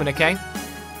for the moment, okay?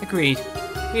 Agreed.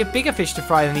 We have bigger fish to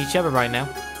fry than each other right now.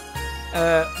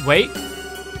 Wait.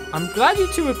 I'm glad you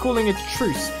two are calling a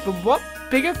truce, but what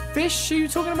bigger fish are you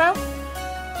talking about?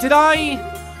 Did I...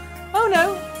 Oh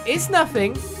no, it's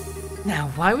nothing. Now,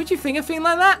 why would you think a thing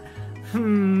like that?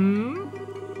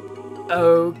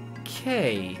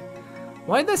 Okay.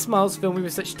 Why did their smiles fill me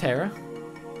with such terror?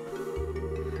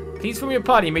 Please form your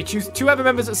party. You may choose 2 other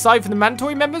members aside from the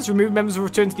mandatory members. Remove members will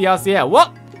return to the RCL.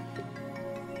 What?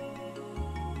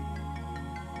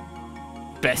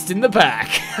 Best in the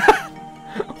pack.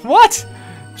 What?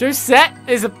 Josette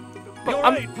is a...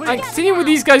 I'm continuing with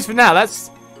these guys for now. That's...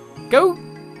 Go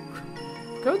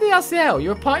to the RCL.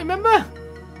 You're a party member?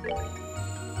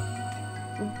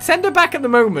 Send her back at the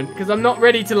moment, because I'm not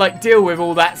ready to, like, deal with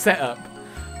all that setup.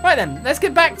 Right then, let's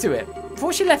get back to it.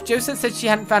 Before she left, Josette said she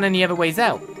hadn't found any other ways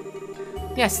out.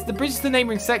 Yes, the bridges to the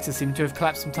neighbouring sector seem to have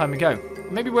collapsed some time ago.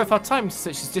 It may be worth our time to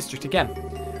search this district again.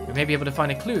 We may be able to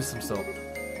find a clue of some sort.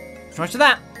 So much for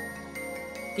that.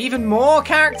 Even more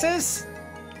characters?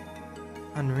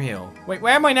 Unreal. Wait,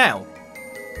 where am I now?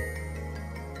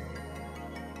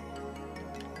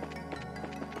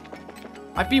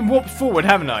 I've been warped forward,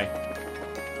 haven't I?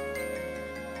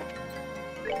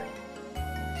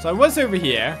 So I was over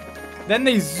here. Then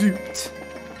they zooped.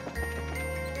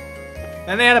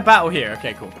 Then they had a battle here.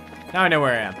 Okay, cool. Now I know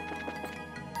where I am.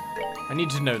 I need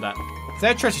to know that. Is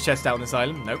there a treasure chest out on this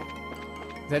island? Nope.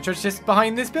 Is there a treasure chest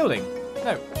behind this building?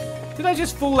 No. Did I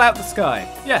just fall out the sky?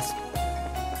 Yes.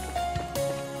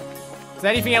 Is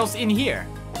there anything else in here?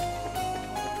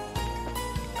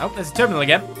 Oh, there's a terminal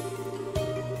again.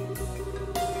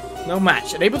 No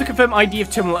match. Unable to confirm ID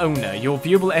of terminal owner. Your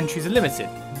viewable entries are limited.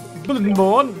 Bulletin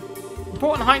board.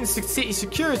 Important heightened city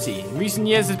security. In recent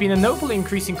years, there's been a notable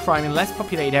increase in crime in less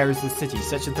populated areas of the city,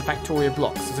 such as the Factoria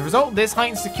blocks. As a result of this,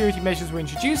 heightened security measures were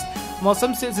introduced, and while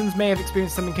some citizens may have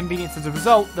experienced some inconvenience as a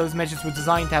result, those measures were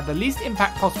designed to have the least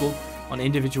impact possible on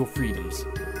individual freedoms.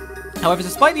 However,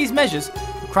 despite these measures,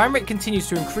 the crime rate continues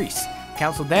to increase. The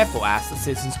council therefore asks that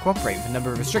citizens cooperate with a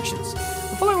number of restrictions.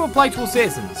 The following will apply to all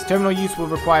citizens. Terminal use will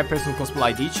require personal possible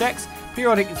ID checks.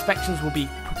 Periodic inspections will be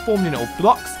performed in all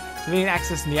blocks. Civilian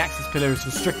access in the access pillar is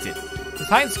restricted. This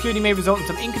heightened security may result in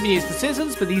some inconvenience for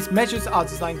citizens, but these measures are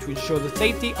designed to ensure the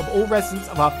safety of all residents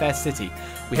of our fair city.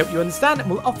 We hope you understand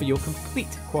and will offer your complete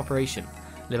cooperation.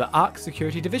 Liver Arc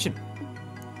Security Division.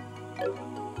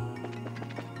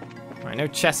 Alright, no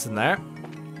chests in there.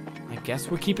 I guess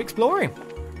we'll keep exploring.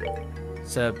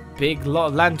 It's a big lot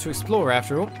of land to explore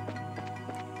after all.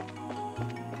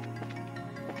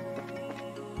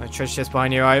 No treasure chest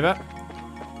behind here either.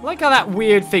 I like how that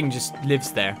weird thing just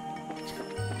lives there.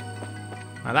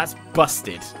 Now that's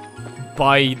busted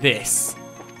by this.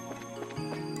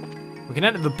 We can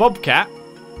enter the Bobcat.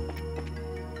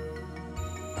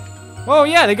 Oh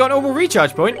yeah, they got an orbital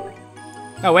recharge point.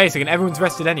 Oh wait a second, everyone's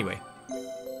rested anyway.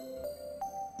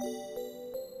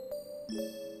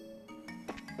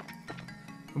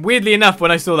 Weirdly enough,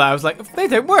 when I saw that, I was like, they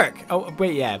don't work. Oh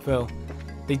wait, yeah, well,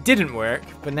 they didn't work,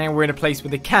 but now we're in a place where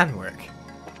they can work.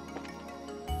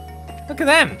 Look at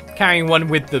them, carrying one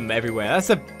with them everywhere.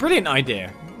 That's a brilliant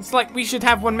idea. It's like we should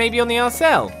have one maybe on the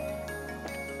Arcel.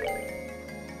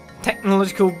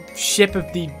 Technological ship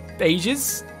of the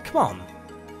ages? Come on.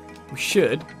 We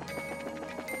should.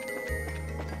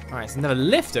 Alright, there's another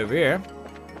lift over here.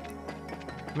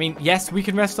 I mean, yes, we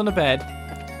can rest on a bed.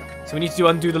 So we need to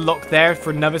undo the lock there for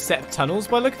another set of tunnels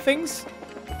by the look of things.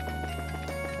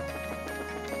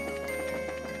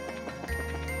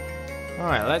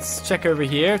 Alright, let's check over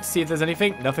here to see if there's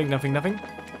anything. Nothing, nothing, nothing.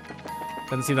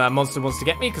 Doesn't seem that monster wants to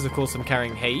get me because, of course, I'm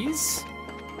carrying haze.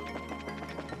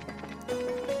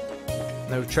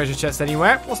 No treasure chest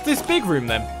anywhere. What's this big room,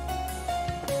 then?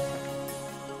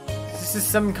 This is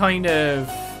some kind of...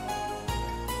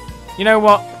 You know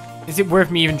what? Is it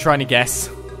worth me even trying to guess?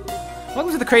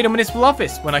 Welcome to the Cradle Municipal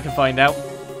Office, when I can find out.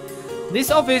 This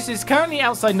office is currently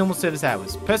outside normal service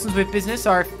hours. Persons with business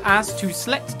are asked to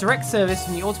select direct service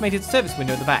from the automated service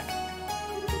window at the back.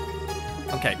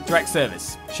 Okay, direct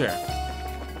service. Sure.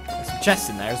 There's some chests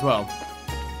in there as well.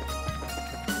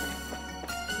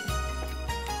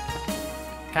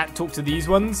 Can't talk to these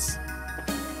ones.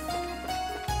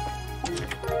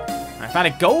 I found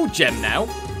a gold gem now.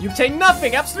 You obtain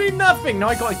nothing, absolutely nothing. Now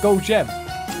I got a gold gem.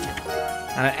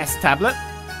 And an S tablet.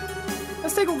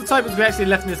 Let's take all the typos we actually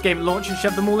left in this game at launch and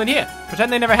shove them all in here.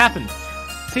 Pretend they never happened.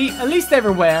 See, at least they're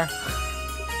aware.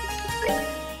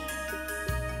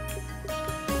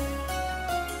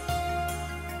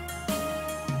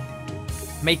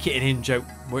 Make it an in-joke.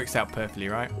 Works out perfectly,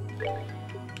 right?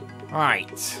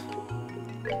 Right.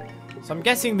 So I'm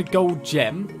guessing the gold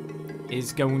gem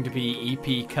is going to be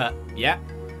EP cut. Yeah.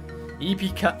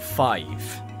 EP cut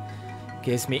 5.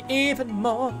 Gives me even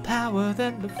more power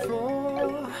than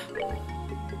before.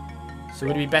 So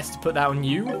would it be best to put that on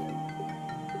you?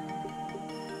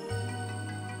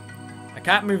 I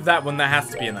can't move that one. That has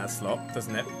to be in that slot,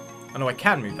 doesn't it? Oh no, I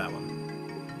can move that one.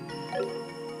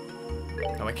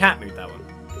 No, I can't move that one.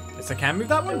 Yes, I can move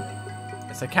that one?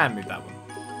 Yes, I can move that one.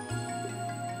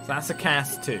 So that's a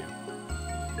cast too.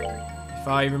 If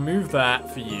I remove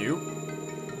that for you,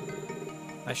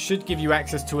 that should give you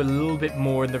access to a little bit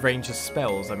more in the range of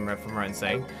spells, if I'm right in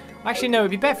saying. Actually, no,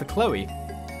 it'd be better for Chloe.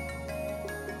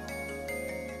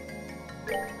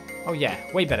 Oh yeah,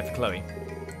 way better for Chloe.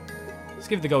 Let's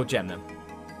give the gold gem then.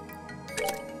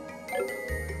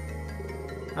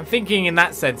 I'm thinking in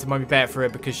that sense it might be better for her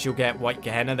because she'll get white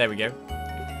Gehenna. There we go.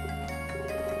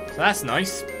 So that's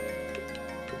nice.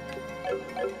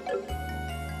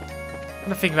 I'm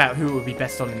gonna think about who it would be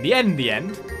best on in the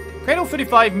end. Cradle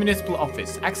 35 Municipal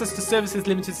Office. Access to services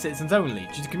limited to citizens only.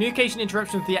 Due to communication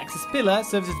interruption with the access pillar,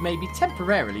 services may be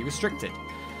temporarily restricted.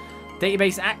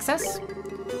 Database access.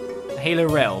 The Halo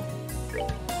Realm.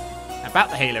 About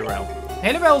the Halo Realm.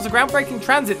 Halo Rail is a groundbreaking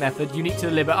transit method unique to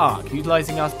the Liber Arc.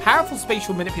 Utilizing our powerful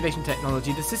spatial manipulation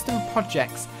technology, the system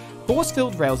projects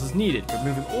force-filled rails as needed,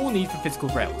 removing all need for physical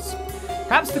rails.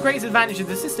 Perhaps the greatest advantage of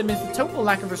the system is the total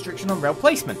lack of restriction on rail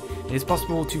placement. It is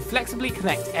possible to flexibly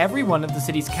connect every one of the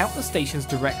city's countless stations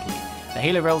directly. The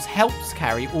Halo Rails helps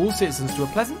carry all citizens to a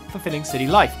pleasant, fulfilling city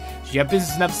life. Should you have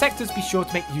business in other sectors, be sure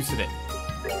to make use of it.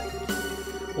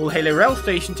 All Halo Rail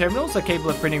station terminals are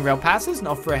capable of printing rail passes and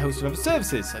offer a host of other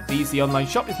services. Of these, the online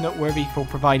shop is noteworthy for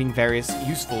providing various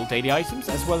useful daily items,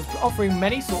 as well as offering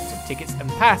many sorts of tickets and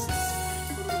passes.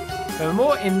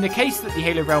 Furthermore, in the case that the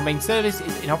Halo Rail main service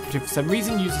is inoperative for some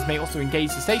reason, users may also engage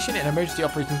the station in emergency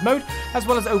operations mode, as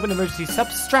well as open emergency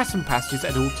substratum passages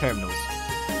at all terminals.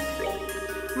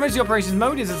 Emergency operations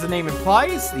mode is, as the name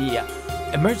implies, the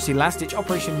emergency last-ditch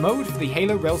operation mode for the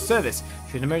Halo Rail service.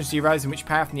 Should an emergency arise in which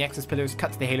power from the access pillar is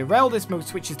cut to the Halo Rail, this mode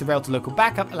switches the rail to local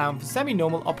backup, allowing for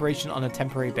semi-normal operation on a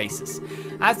temporary basis.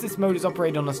 As this mode is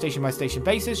operated on a station-by-station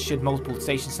basis, should multiple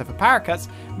stations suffer power cuts,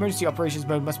 emergency operations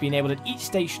mode must be enabled at each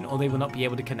station or they will not be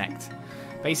able to connect.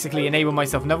 Basically, enable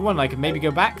myself another one, I can maybe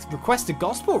go back, request a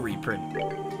gospel reprint.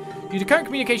 Due to current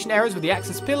communication errors with the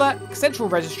access pillar, central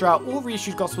registrar, all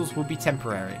reissued gospels will be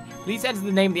temporary. Please enter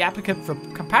the name of the applicant for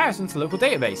comparison to the local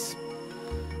database.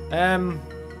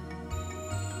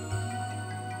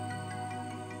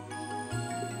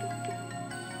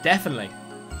 Definitely.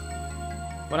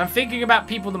 When I'm thinking about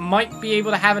people that might be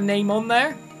able to have a name on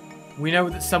there, we know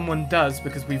that someone does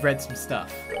because we've read some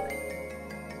stuff.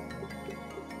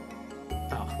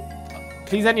 Oh.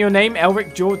 Please enter your name,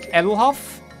 Elric George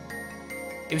Edelhoff.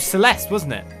 It was Celeste,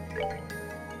 wasn't it?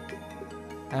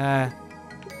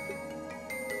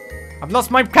 I've lost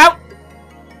my count!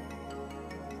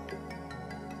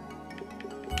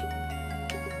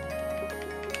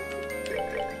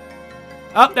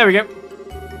 Oh, there we go.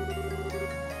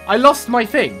 I lost my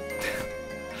thing.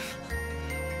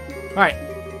 Right.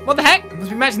 What the heck? Must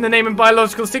be matching the name and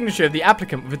biological signature of the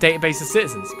applicant with a database of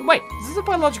citizens. But wait, is this a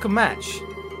biological match?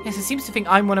 Yes, it seems to think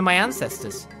I'm one of my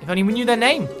ancestors. If only we knew their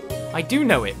name. I do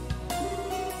know it.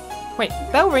 Wait,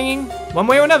 bell ringing. One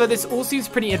way or another, this all seems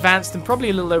pretty advanced and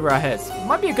probably a little over our heads. It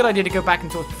might be a good idea to go back and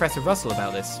talk to Professor Russell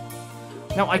about this.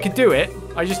 Now, I could do it.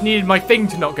 I just needed my thing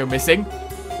to not go missing.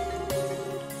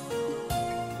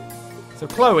 So,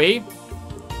 Chloe.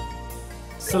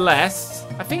 Celeste.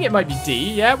 I think it might be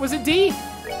D. Yeah, was it D?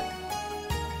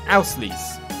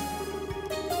 Ausleys.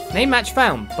 Name match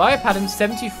found. Biopattern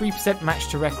 73% match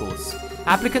to records.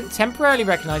 Applicant temporarily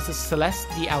recognized as Celeste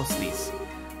D. Ausleys.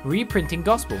 Reprinting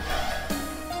gospel.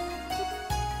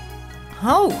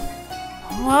 Oh!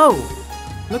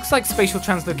 Whoa! Looks like spatial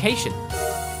translocation.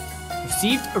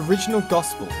 Received original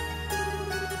gospel.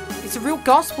 It's a real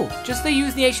gospel, just they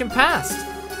use the ancient past.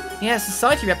 Yeah,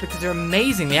 society replicas are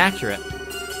amazingly accurate.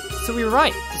 So we were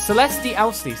right. Celeste D.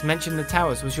 Ausleys mentioned the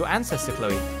towers was your ancestor,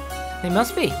 Chloe. They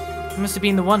must be. He must have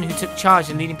been the one who took charge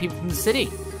in leading people from the city.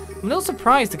 I'm a little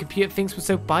surprised the computer thinks we're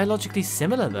so biologically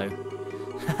similar, though.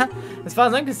 As far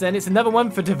as I'm concerned, it's another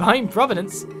one for divine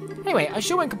providence. Anyway, I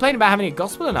sure won't complain about having a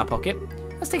gospel in our pocket.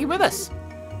 Let's take it with us.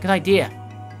 Good idea.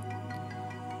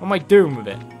 What am I doing with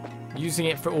it? Using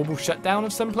it for orbital shutdown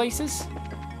of some places?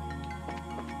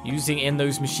 Using it in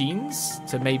those machines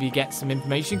to maybe get some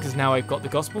information, because now I've got the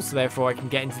gospel, so therefore I can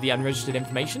get into the unregistered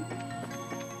information?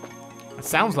 That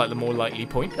sounds like the more likely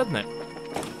point, doesn't it?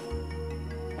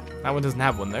 That one doesn't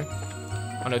have one, though.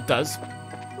 Oh, no, it does.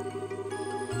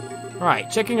 Right,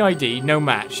 checking ID, no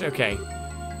match. Okay.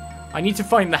 I need to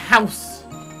find the house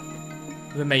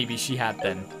that maybe she had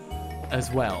then,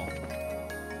 as well.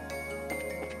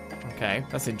 Okay,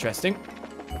 that's interesting.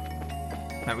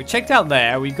 Now, we checked out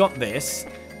there, we got this.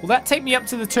 Will that take me up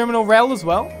to the terminal rail as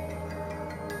well?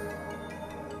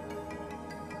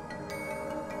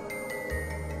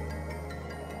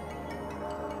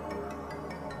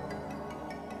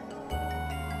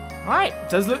 Alright,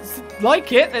 does look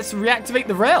like it. Let's reactivate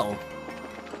the rail.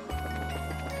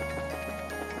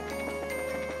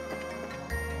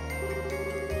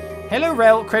 Halo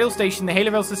Rail, Cradle Station. The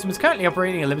Halo Rail system is currently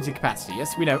operating at limited capacity.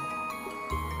 Yes, we know.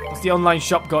 What's the online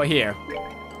shop got here?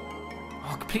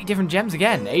 Oh, completely different gems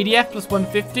again. ADF plus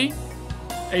 150.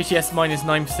 ATS minus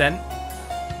 9%.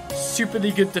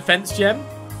 Superly good defense gem.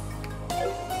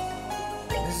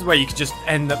 This is where you could just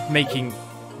end up making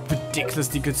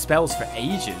ridiculously good spells for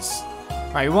ages.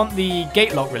 Right, we want the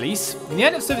gate lock release. In the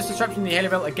event of service disruption in the Halo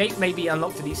Rail, a gate may be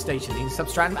unlocked at each station in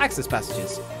substratum access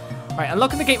passages. Right,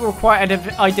 unlocking the gate will require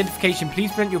identification.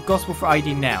 Please present your gospel for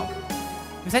ID now.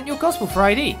 Present your gospel for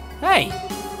ID. Hey!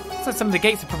 Looks like some of the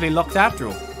gates are probably locked after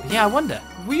all. Yeah, I wonder.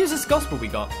 If we use this gospel we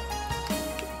got.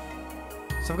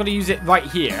 So I've got to use it right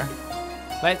here.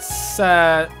 Let's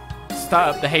start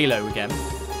up the halo again.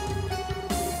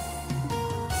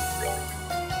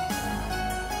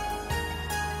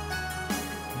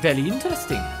 Very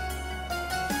interesting.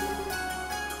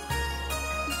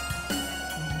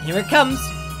 Here it comes.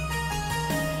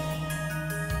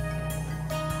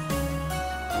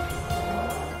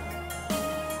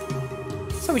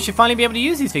 So we should finally be able to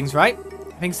use these things, right?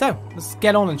 I think so. Let's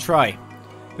get on and try.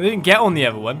 I didn't get on the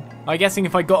other one. I'm guessing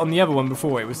if I got on the other one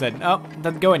before, it was said, oh, it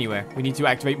doesn't go anywhere. We need to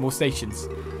activate more stations.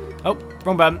 Oh,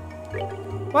 wrong button.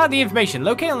 Well, the information.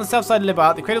 Located on the south side of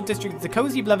Libart, the Cradle District is the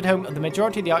cozy, beloved home of the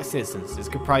majority of the Ark citizens. It's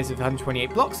comprised of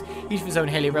 128 blocks, each with its own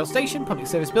Haley rail station, public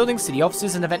service buildings, city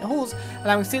offices, and event halls,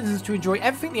 allowing citizens to enjoy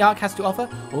everything the Ark has to offer,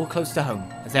 all close to home.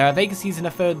 As there are vacancies in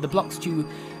a third of the blocks due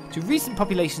to recent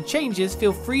population changes,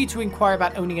 feel free to inquire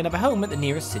about owning another home at the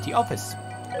nearest city office.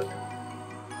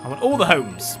 I want all the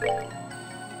homes.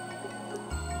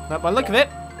 But by the look of it,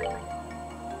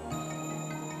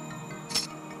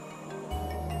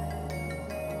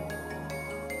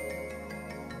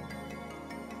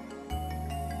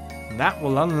 that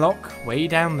will unlock way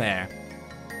down there.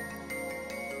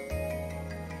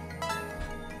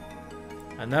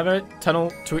 Another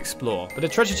tunnel to explore, but a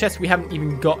treasure chest we haven't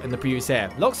even got in the previous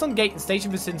area. Locks on gate and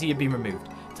station vicinity have been removed.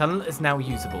 Tunnel is now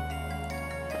usable.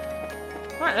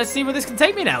 Alright, let's see where this can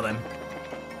take me now then.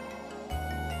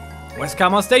 West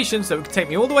Calmare Station, so it can take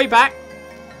me all the way back.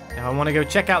 If I want to go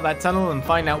check out that tunnel and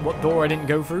find out what door I didn't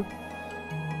go through.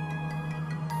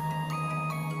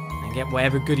 And get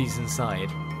whatever goodies inside.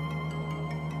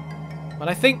 But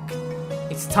I think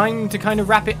it's time to kind of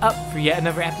wrap it up for yet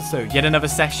another episode, yet another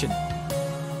session.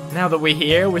 Now that we're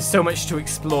here with so much to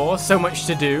explore, so much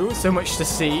to do, so much to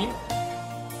see.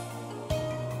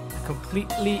 A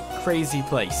completely crazy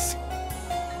place.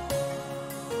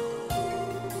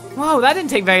 Wow, that didn't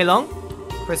take very long.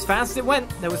 For as fast as it went,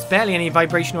 there was barely any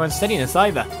vibration or unsteadiness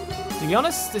either. To be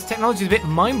honest, this technology is a bit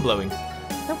mind-blowing.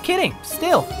 No kidding,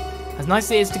 still. As nice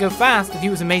as it is to go fast, the view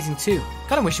was amazing too.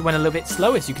 Kinda wish it went a little bit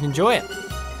slower so you can enjoy it.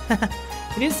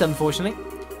 It is, unfortunately.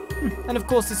 And of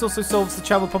course, this also solves the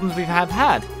travel problems we have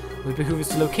had. It would behoove us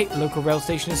to locate the local rail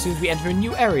station as soon as we enter a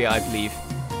new area, I believe.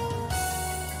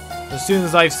 As soon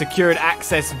as I've secured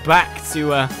access back to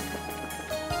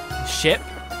the ship.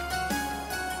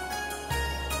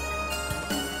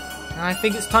 I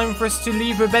think it's time for us to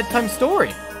leave a bedtime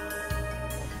story.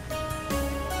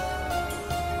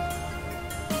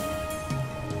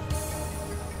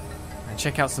 And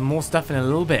check out some more stuff in a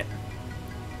little bit.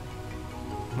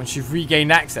 Once you've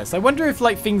regained access. I wonder if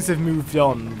like things have moved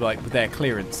on like with their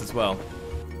clearance as well. Do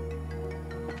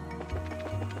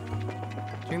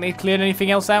you think they cleared anything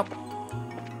else out?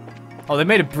 Oh, they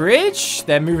made a bridge?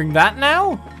 They're moving that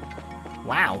now?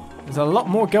 Wow. There's a lot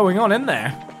more going on in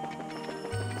there.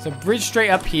 So bridge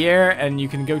straight up here, and you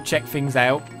can go check things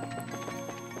out.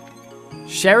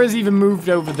 Shera's even moved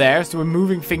over there, so we're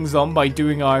moving things on by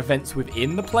doing our events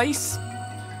within the place.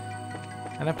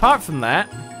 And apart from that,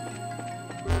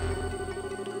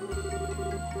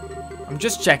 I'm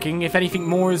just checking if anything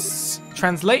more has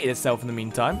translated itself in the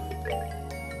meantime.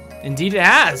 Indeed it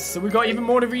has, so we've got even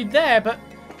more to read there, but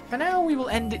for now we will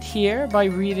end it here by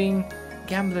reading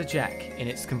Gambler Jack in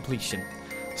its completion.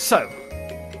 So,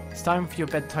 it's time for your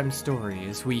bedtime story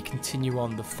as we continue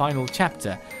on the final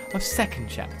chapter of second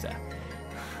chapter.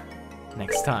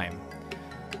 Next time.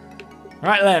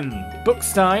 Right then,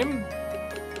 books time.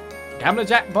 Gambler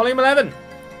Jack, Volume 11.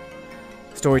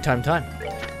 Storytime time.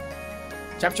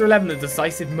 Chapter 11, The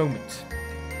Decisive Moment.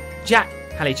 Jack,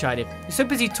 Hallie chided. You're so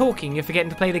busy talking, you're forgetting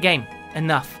to play the game.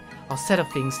 Enough. I'll settle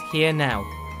things here now.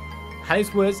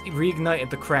 Hallie's words reignited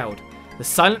the crowd. The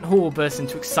silent hall burst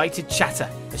into excited chatter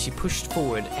as she pushed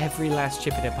forward every last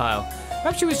chip in her pile.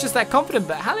 Perhaps she was just that confident,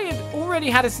 but Hallie had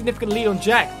already had a significant lead on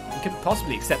Jack. He couldn't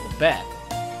possibly accept the bet.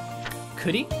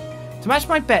 Could he? To match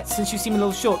my bet, since you seem a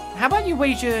little short, how about you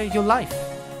wager your life?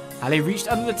 Hallie reached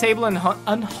under the table and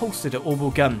unholstered her orbital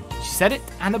gun. She set it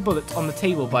and a bullet on the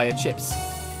table by her chips.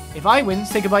 If I win,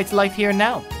 say goodbye to life here and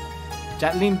now.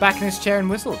 Jack leaned back in his chair and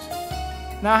whistled.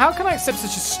 Now, how can I accept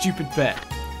such a stupid bet?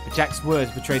 But Jack's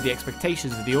words betrayed the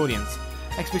expectations of the audience.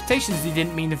 Expectations he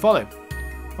didn't mean to follow.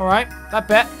 Alright, that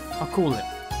bet, I'll call it.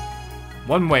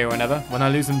 One way or another, when I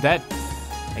lose him dead.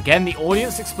 Again, the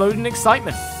audience exploded in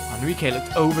excitement. Enrique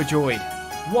looked overjoyed.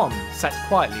 One sat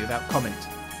quietly without comment.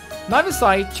 Neither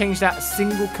side changed out a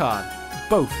single card.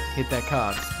 Both hid their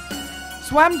cards.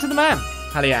 So what happened to the man?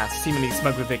 Hallie asked, seemingly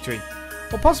smug with victory.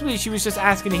 Or possibly she was just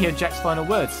asking to hear Jack's final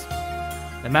words.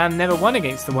 The man never won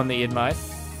against the one that he admired.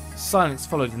 Silence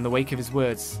followed in the wake of his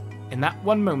words. In that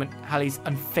one moment, Hallie's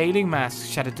unfailing mask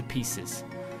shattered to pieces.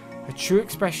 Her true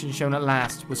expression shown at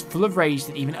last was full of rage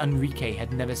that even Enrique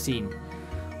had never seen.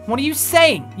 "What are you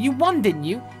saying? You won, didn't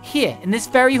you? Here, in this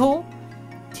very hall?"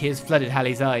 Tears flooded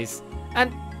Hallie's eyes.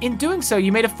 "And in doing so,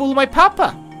 you made a fool of my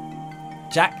papa."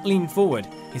 Jack leaned forward,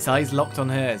 his eyes locked on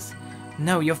hers.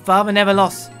 "No, your father never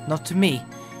lost, not to me.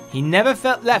 He never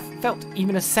felt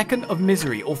even a second of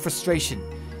misery or frustration.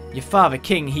 Your father,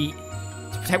 King,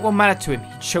 to protect what mattered to him,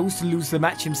 he chose to lose the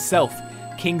match himself.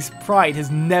 King's pride has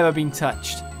never been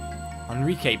touched."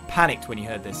 Enrique panicked when he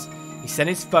heard this. He sent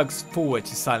his thugs forward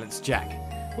to silence Jack.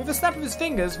 With a snap of his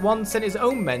fingers, one sent his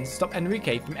own men to stop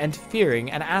Enrique from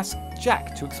interfering and asked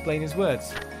Jack to explain his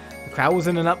words. The crowd was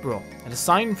in an uproar. At a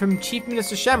sign from Chief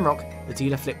Minister Shamrock, the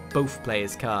dealer flipped both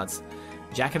players' cards.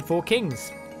 Jack had 4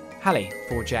 kings. Hallie,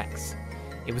 4 jacks.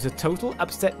 It was a total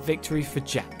upset victory for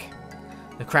Jack.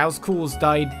 The crowd's calls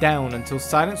died down until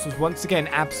silence was once again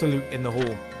absolute in the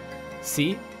hall.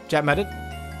 "See," Jack muttered,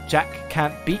 "Jack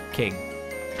can't beat King."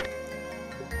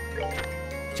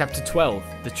 Chapter 12,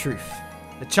 The Truth.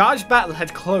 The charged battle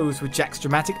had closed with Jack's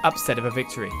dramatic upset of a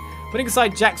victory. Putting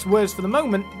aside Jack's words for the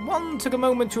moment, one took a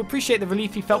moment to appreciate the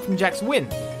relief he felt from Jack's win.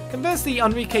 Conversely,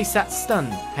 Enrique sat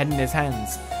stunned, head in his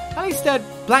hands. Hallie stared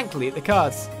blankly at the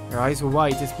cards. Her eyes were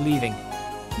wide, disbelieving.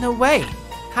 "No way!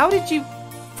 How did you...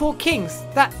 4 kings?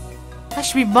 That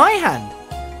should be my hand!"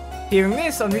 Hearing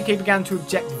this, Enrique began to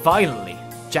object violently.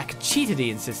 Jack had cheated,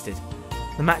 he insisted.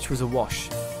 The match was a wash.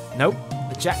 Nope,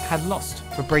 the Jack had lost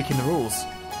for breaking the rules.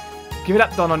 "Give it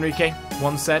up, Don Enrique,"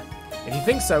 one said. "If you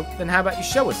think so, then how about you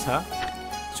show us, huh?"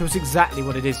 Show us exactly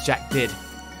what it is Jack did.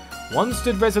 One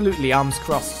stood resolutely, arms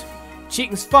crossed.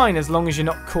 "Cheating's fine as long as you're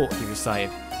not caught," he recited.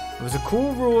 It was a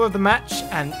core rule of the match,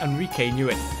 and Enrique knew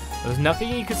it. There was nothing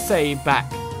he could say back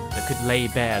that could lay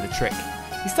bare the trick.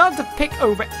 He started to pick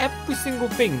over every single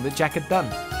thing that Jack had done.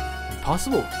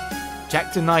 Impossible.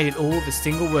 Jack denied it all with a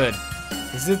single word.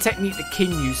 "This is a technique the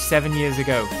King used 7 years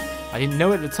ago. I didn't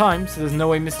know at the time, so there's no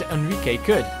way Mr. Enrique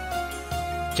could."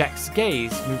 Jack's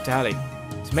gaze moved to Hallie.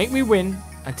 "To make me win,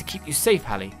 and to keep you safe,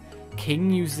 Hallie,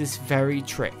 King used this very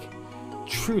trick.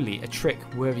 Truly a trick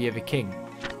worthy of a king."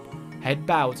 Head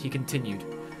bowed, he continued.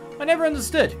 "I never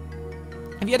understood.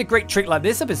 If he had a great trick like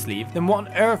this up his sleeve, then what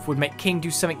on earth would make King do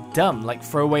something dumb like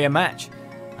throw away a match?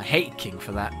 I hate King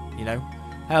for that, you know.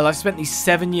 Hell, I've spent these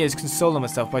 7 years consoling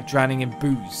myself by drowning in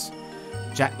booze."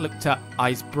 Jack looked up,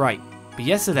 eyes bright. "But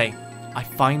yesterday, I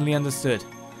finally understood.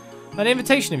 An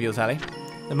invitation of yours, Hallie.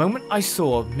 The moment I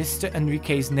saw Mr.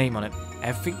 Enrique's name on it,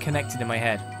 everything connected in my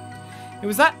head. It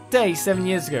was that day 7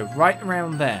 years ago, right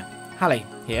around there. Hallie,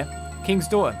 here, King's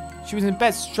daughter. She was in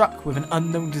bed struck with an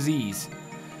unknown disease."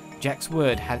 Jack's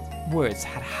words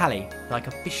had Hallie like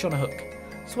a fish on a hook.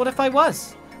 "So what if I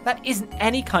was? That isn't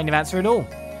any kind of answer at all."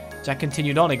 Jack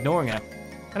continued on, ignoring her.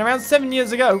 "And around 7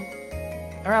 years ago,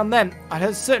 around then, I'd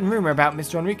heard a certain rumour about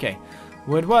Mr. Enrique.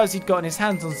 Word was he'd gotten his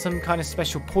hands on some kind of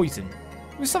special poison.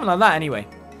 It was something like that anyway.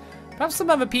 Perhaps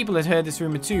some other people had heard this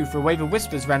rumour too, for a wave of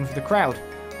whispers ran through the crowd.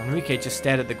 Enrique just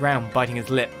stared at the ground, biting his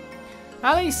lip.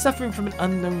 Hallie suffering from an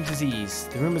unknown disease.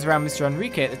 The rumours around Mr.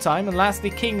 Enrique at the time, and lastly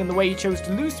King and the way he chose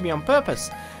to lose to me on purpose.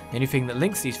 The only thing that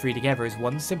links these 3 together is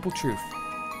one simple truth."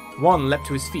 One leapt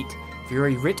to his feet,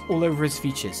 fury writ all over his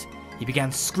features. He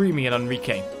began screaming at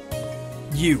Enrique.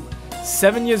 "You!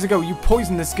 7 years ago you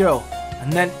poisoned this girl,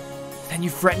 and then you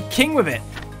threatened King with it!"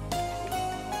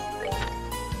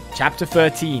 Chapter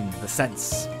 13, The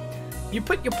Sense. "You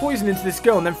put your poison into this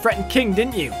girl and then threatened King,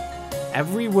 didn't you?"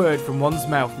 Every word from one's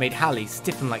mouth made Hallie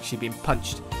stiffen like she'd been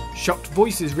punched. Shocked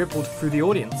voices rippled through the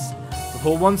audience. With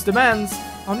all one's demands,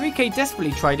 Enrique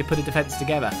desperately tried to put a defense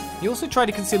together. He also tried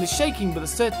to conceal his shaking, but the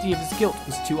certainty of his guilt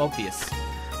was too obvious.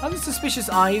 Under the suspicious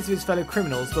eyes of his fellow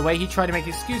criminals, the way he tried to make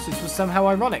excuses was somehow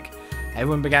ironic.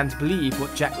 Everyone began to believe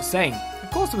what Jack was saying.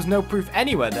 Of course, there was no proof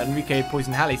anywhere that Enrique had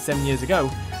poisoned Hallie 7 years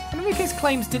ago, and Enrique's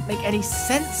claims didn't make any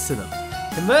sense to them.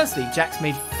 Conversely, Jack's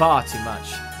made far too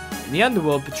much. In the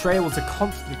underworld, betrayal was a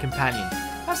constant companion.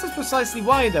 That's precisely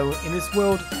why, though, in this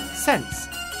world, sense,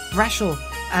 rational,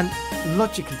 and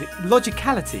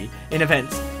logicality in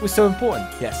events was so important.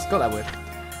 Yes, got that word.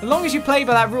 As long as you play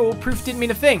by that rule, proof didn't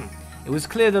mean a thing. It was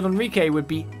clear that Enrique would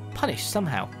be punished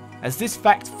somehow. As this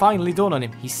fact finally dawned on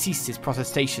him, he ceased his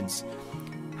protestations.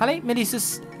 Hallie merely stood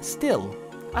still,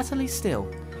 utterly still.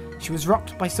 She was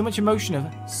rocked by so much emotion of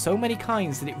so many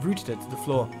kinds that it rooted her to the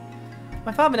floor.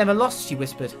 "My father never lost," she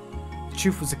whispered. The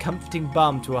truth was a comforting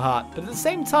balm to her heart, but at the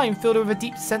same time filled her with a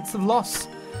deep sense of loss.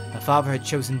 Her father had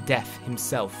chosen death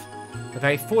himself. The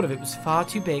very thought of it was far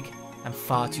too big and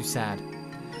far too sad.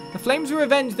 The flames of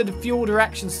revenge that had fueled her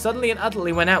actions suddenly and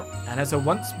utterly went out, and as her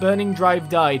once burning drive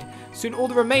died, soon all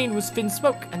that remained was thin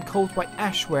smoke and cold white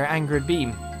ash where anger had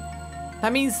been.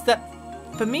 That means that,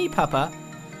 for me, Papa,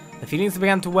 the feelings that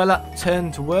began to well up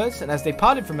turned to words, and as they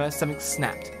parted from her, something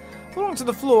snapped. Falling to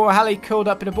the floor, Hallie curled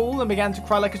up in a ball and began to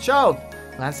cry like a child.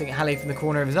 Glancing at Hallie from the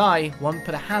corner of his eye, one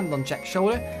put a hand on Jack's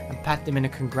shoulder and patted him in a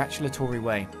congratulatory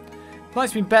way.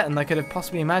 "Tonight's been better than I could have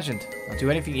possibly imagined. I'll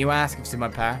do anything you ask if it's in my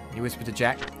power," he whispered to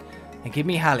Jack. "And give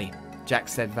me Hallie," Jack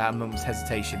said without a moment's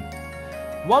hesitation.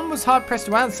 One was hard-pressed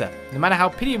to answer. No matter how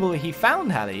pitiable he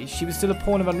found Hallie, she was still a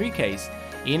pawn of Enrique's.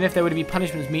 Even if there were to be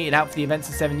punishments meted out for the events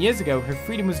of 7 years ago, her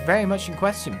freedom was very much in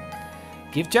question.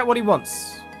 Give Jack what he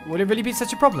wants. Would it really be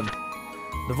such a problem?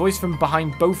 The voice from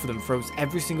behind both of them froze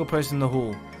every single person in the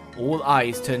hall. All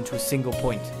eyes turned to a single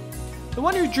point. The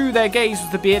one who drew their gaze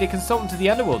was the bearded consultant to the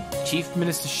underworld, Chief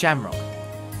Minister Shamrock.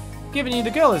 "Giving you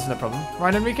the girl isn't a problem,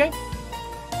 right, Enrique?"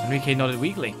 Enrique nodded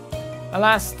weakly.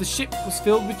 Alas, the ship was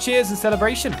filled with cheers and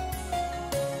celebration.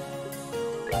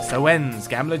 So ends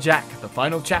Gambler Jack, the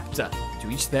final chapter, to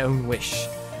each their own wish.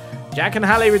 Jack and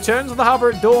Hallie returned to the harbour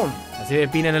at dawn. As if it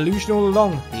had been an illusion all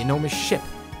along, the enormous ship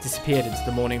disappeared into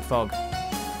the morning fog.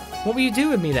 "What will you do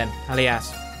with me then?" Hallie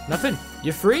asked. "Nothing.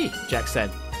 You're free," Jack said.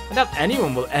 "I doubt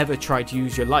anyone will ever try to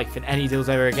use your life in any deals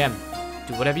ever again.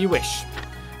 Do whatever you wish."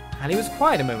 Hallie was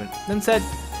quiet a moment, then said,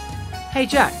 "Hey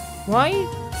Jack, why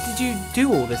did you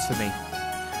do all this for me?"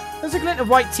 There was a glint of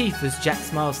white teeth as Jack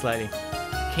smiled slightly.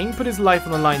 "King put his life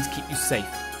on the line to keep you safe.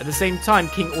 At the same time,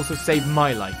 King also saved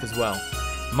my life as well.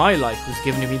 My life was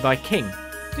given to me by King.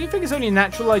 Do you think it's only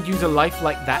natural I'd use a life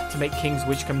like that to make King's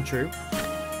wish come true?"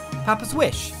 "Papa's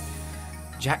wish?"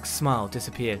 Jack's smile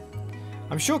disappeared.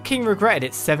 "I'm sure King regretted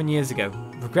it 7 years ago.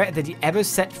 Regretted that he ever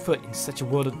set foot in such a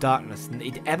world of darkness and that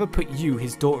he'd ever put you,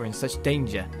 his daughter, in such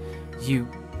danger. You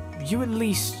at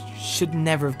least should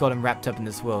never have gotten wrapped up in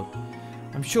this world.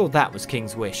 I'm sure that was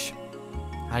King's wish."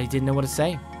 Hallie didn't know what to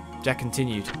say. Jack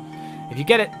continued, "If you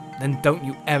get it, then don't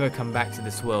you ever come back to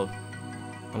this world."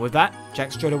 And with that,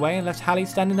 Jack strode away and left Hallie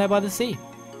standing there by the sea.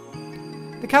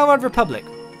 The Calmare Republic.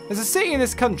 There's a city in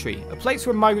this country, a place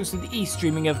where migrants from the east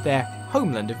dreaming of their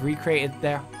homeland have recreated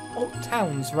their old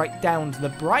towns right down to the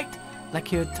bright,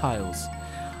 lacquered tiles.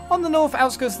 On the north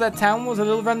outskirts of that town was a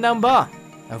little rundown bar.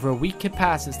 Over a week had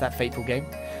passed since that fateful game.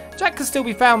 Jack could still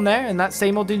be found there in that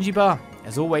same old dingy bar.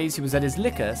 As always, he was at his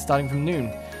liquor starting from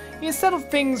noon. He had settled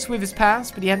things with his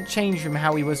past, but he hadn't changed from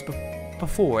how he was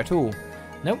before at all.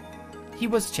 Nope, he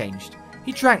was changed.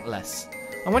 He drank less.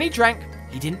 And when he drank,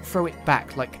 he didn't throw it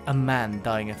back like a man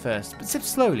dying of thirst, but sipped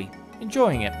slowly,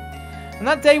 enjoying it. And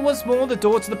that day once more, the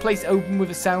door to the place opened with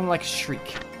a sound like a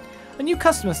shriek. A new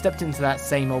customer stepped into that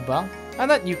same old bar, and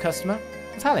that new customer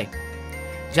was Hallie.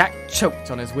 Jack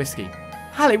choked on his whiskey.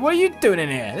 "Hallie, what are you doing in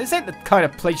here? This ain't the kind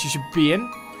of place you should be in."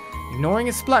 Ignoring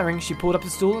his spluttering, she pulled up a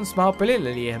stool and smiled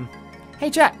brilliantly at him. "Hey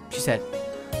Jack," she said,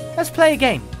 "let's play a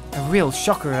game. A real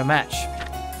shocker of a match.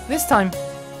 This time,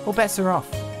 all bets are off."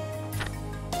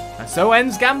 And so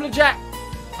ends Gambler Jack.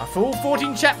 Our full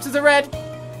 14 chapters are read.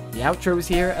 The outro is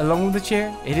here, along with the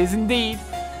cheer. It is indeed.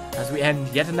 As we end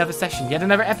yet another session, yet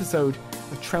another episode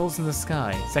of Trails in the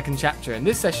Sky, second chapter. And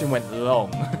this session went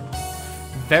long.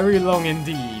 Very long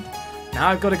indeed. Now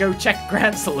I've got to go check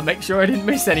Grancel and make sure I didn't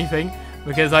miss anything,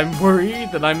 because I'm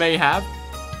worried that I may have.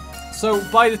 So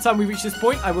by the time we reach this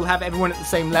point, I will have everyone at the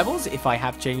same levels, if I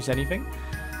have changed anything.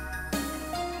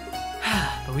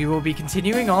 But we will be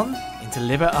continuing on into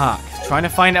Liber Arc, trying to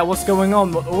find out what's going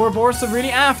on, what Ouroboros are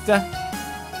really after.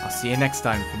 I'll see you next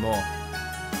time for more.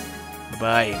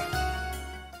 Bye-bye.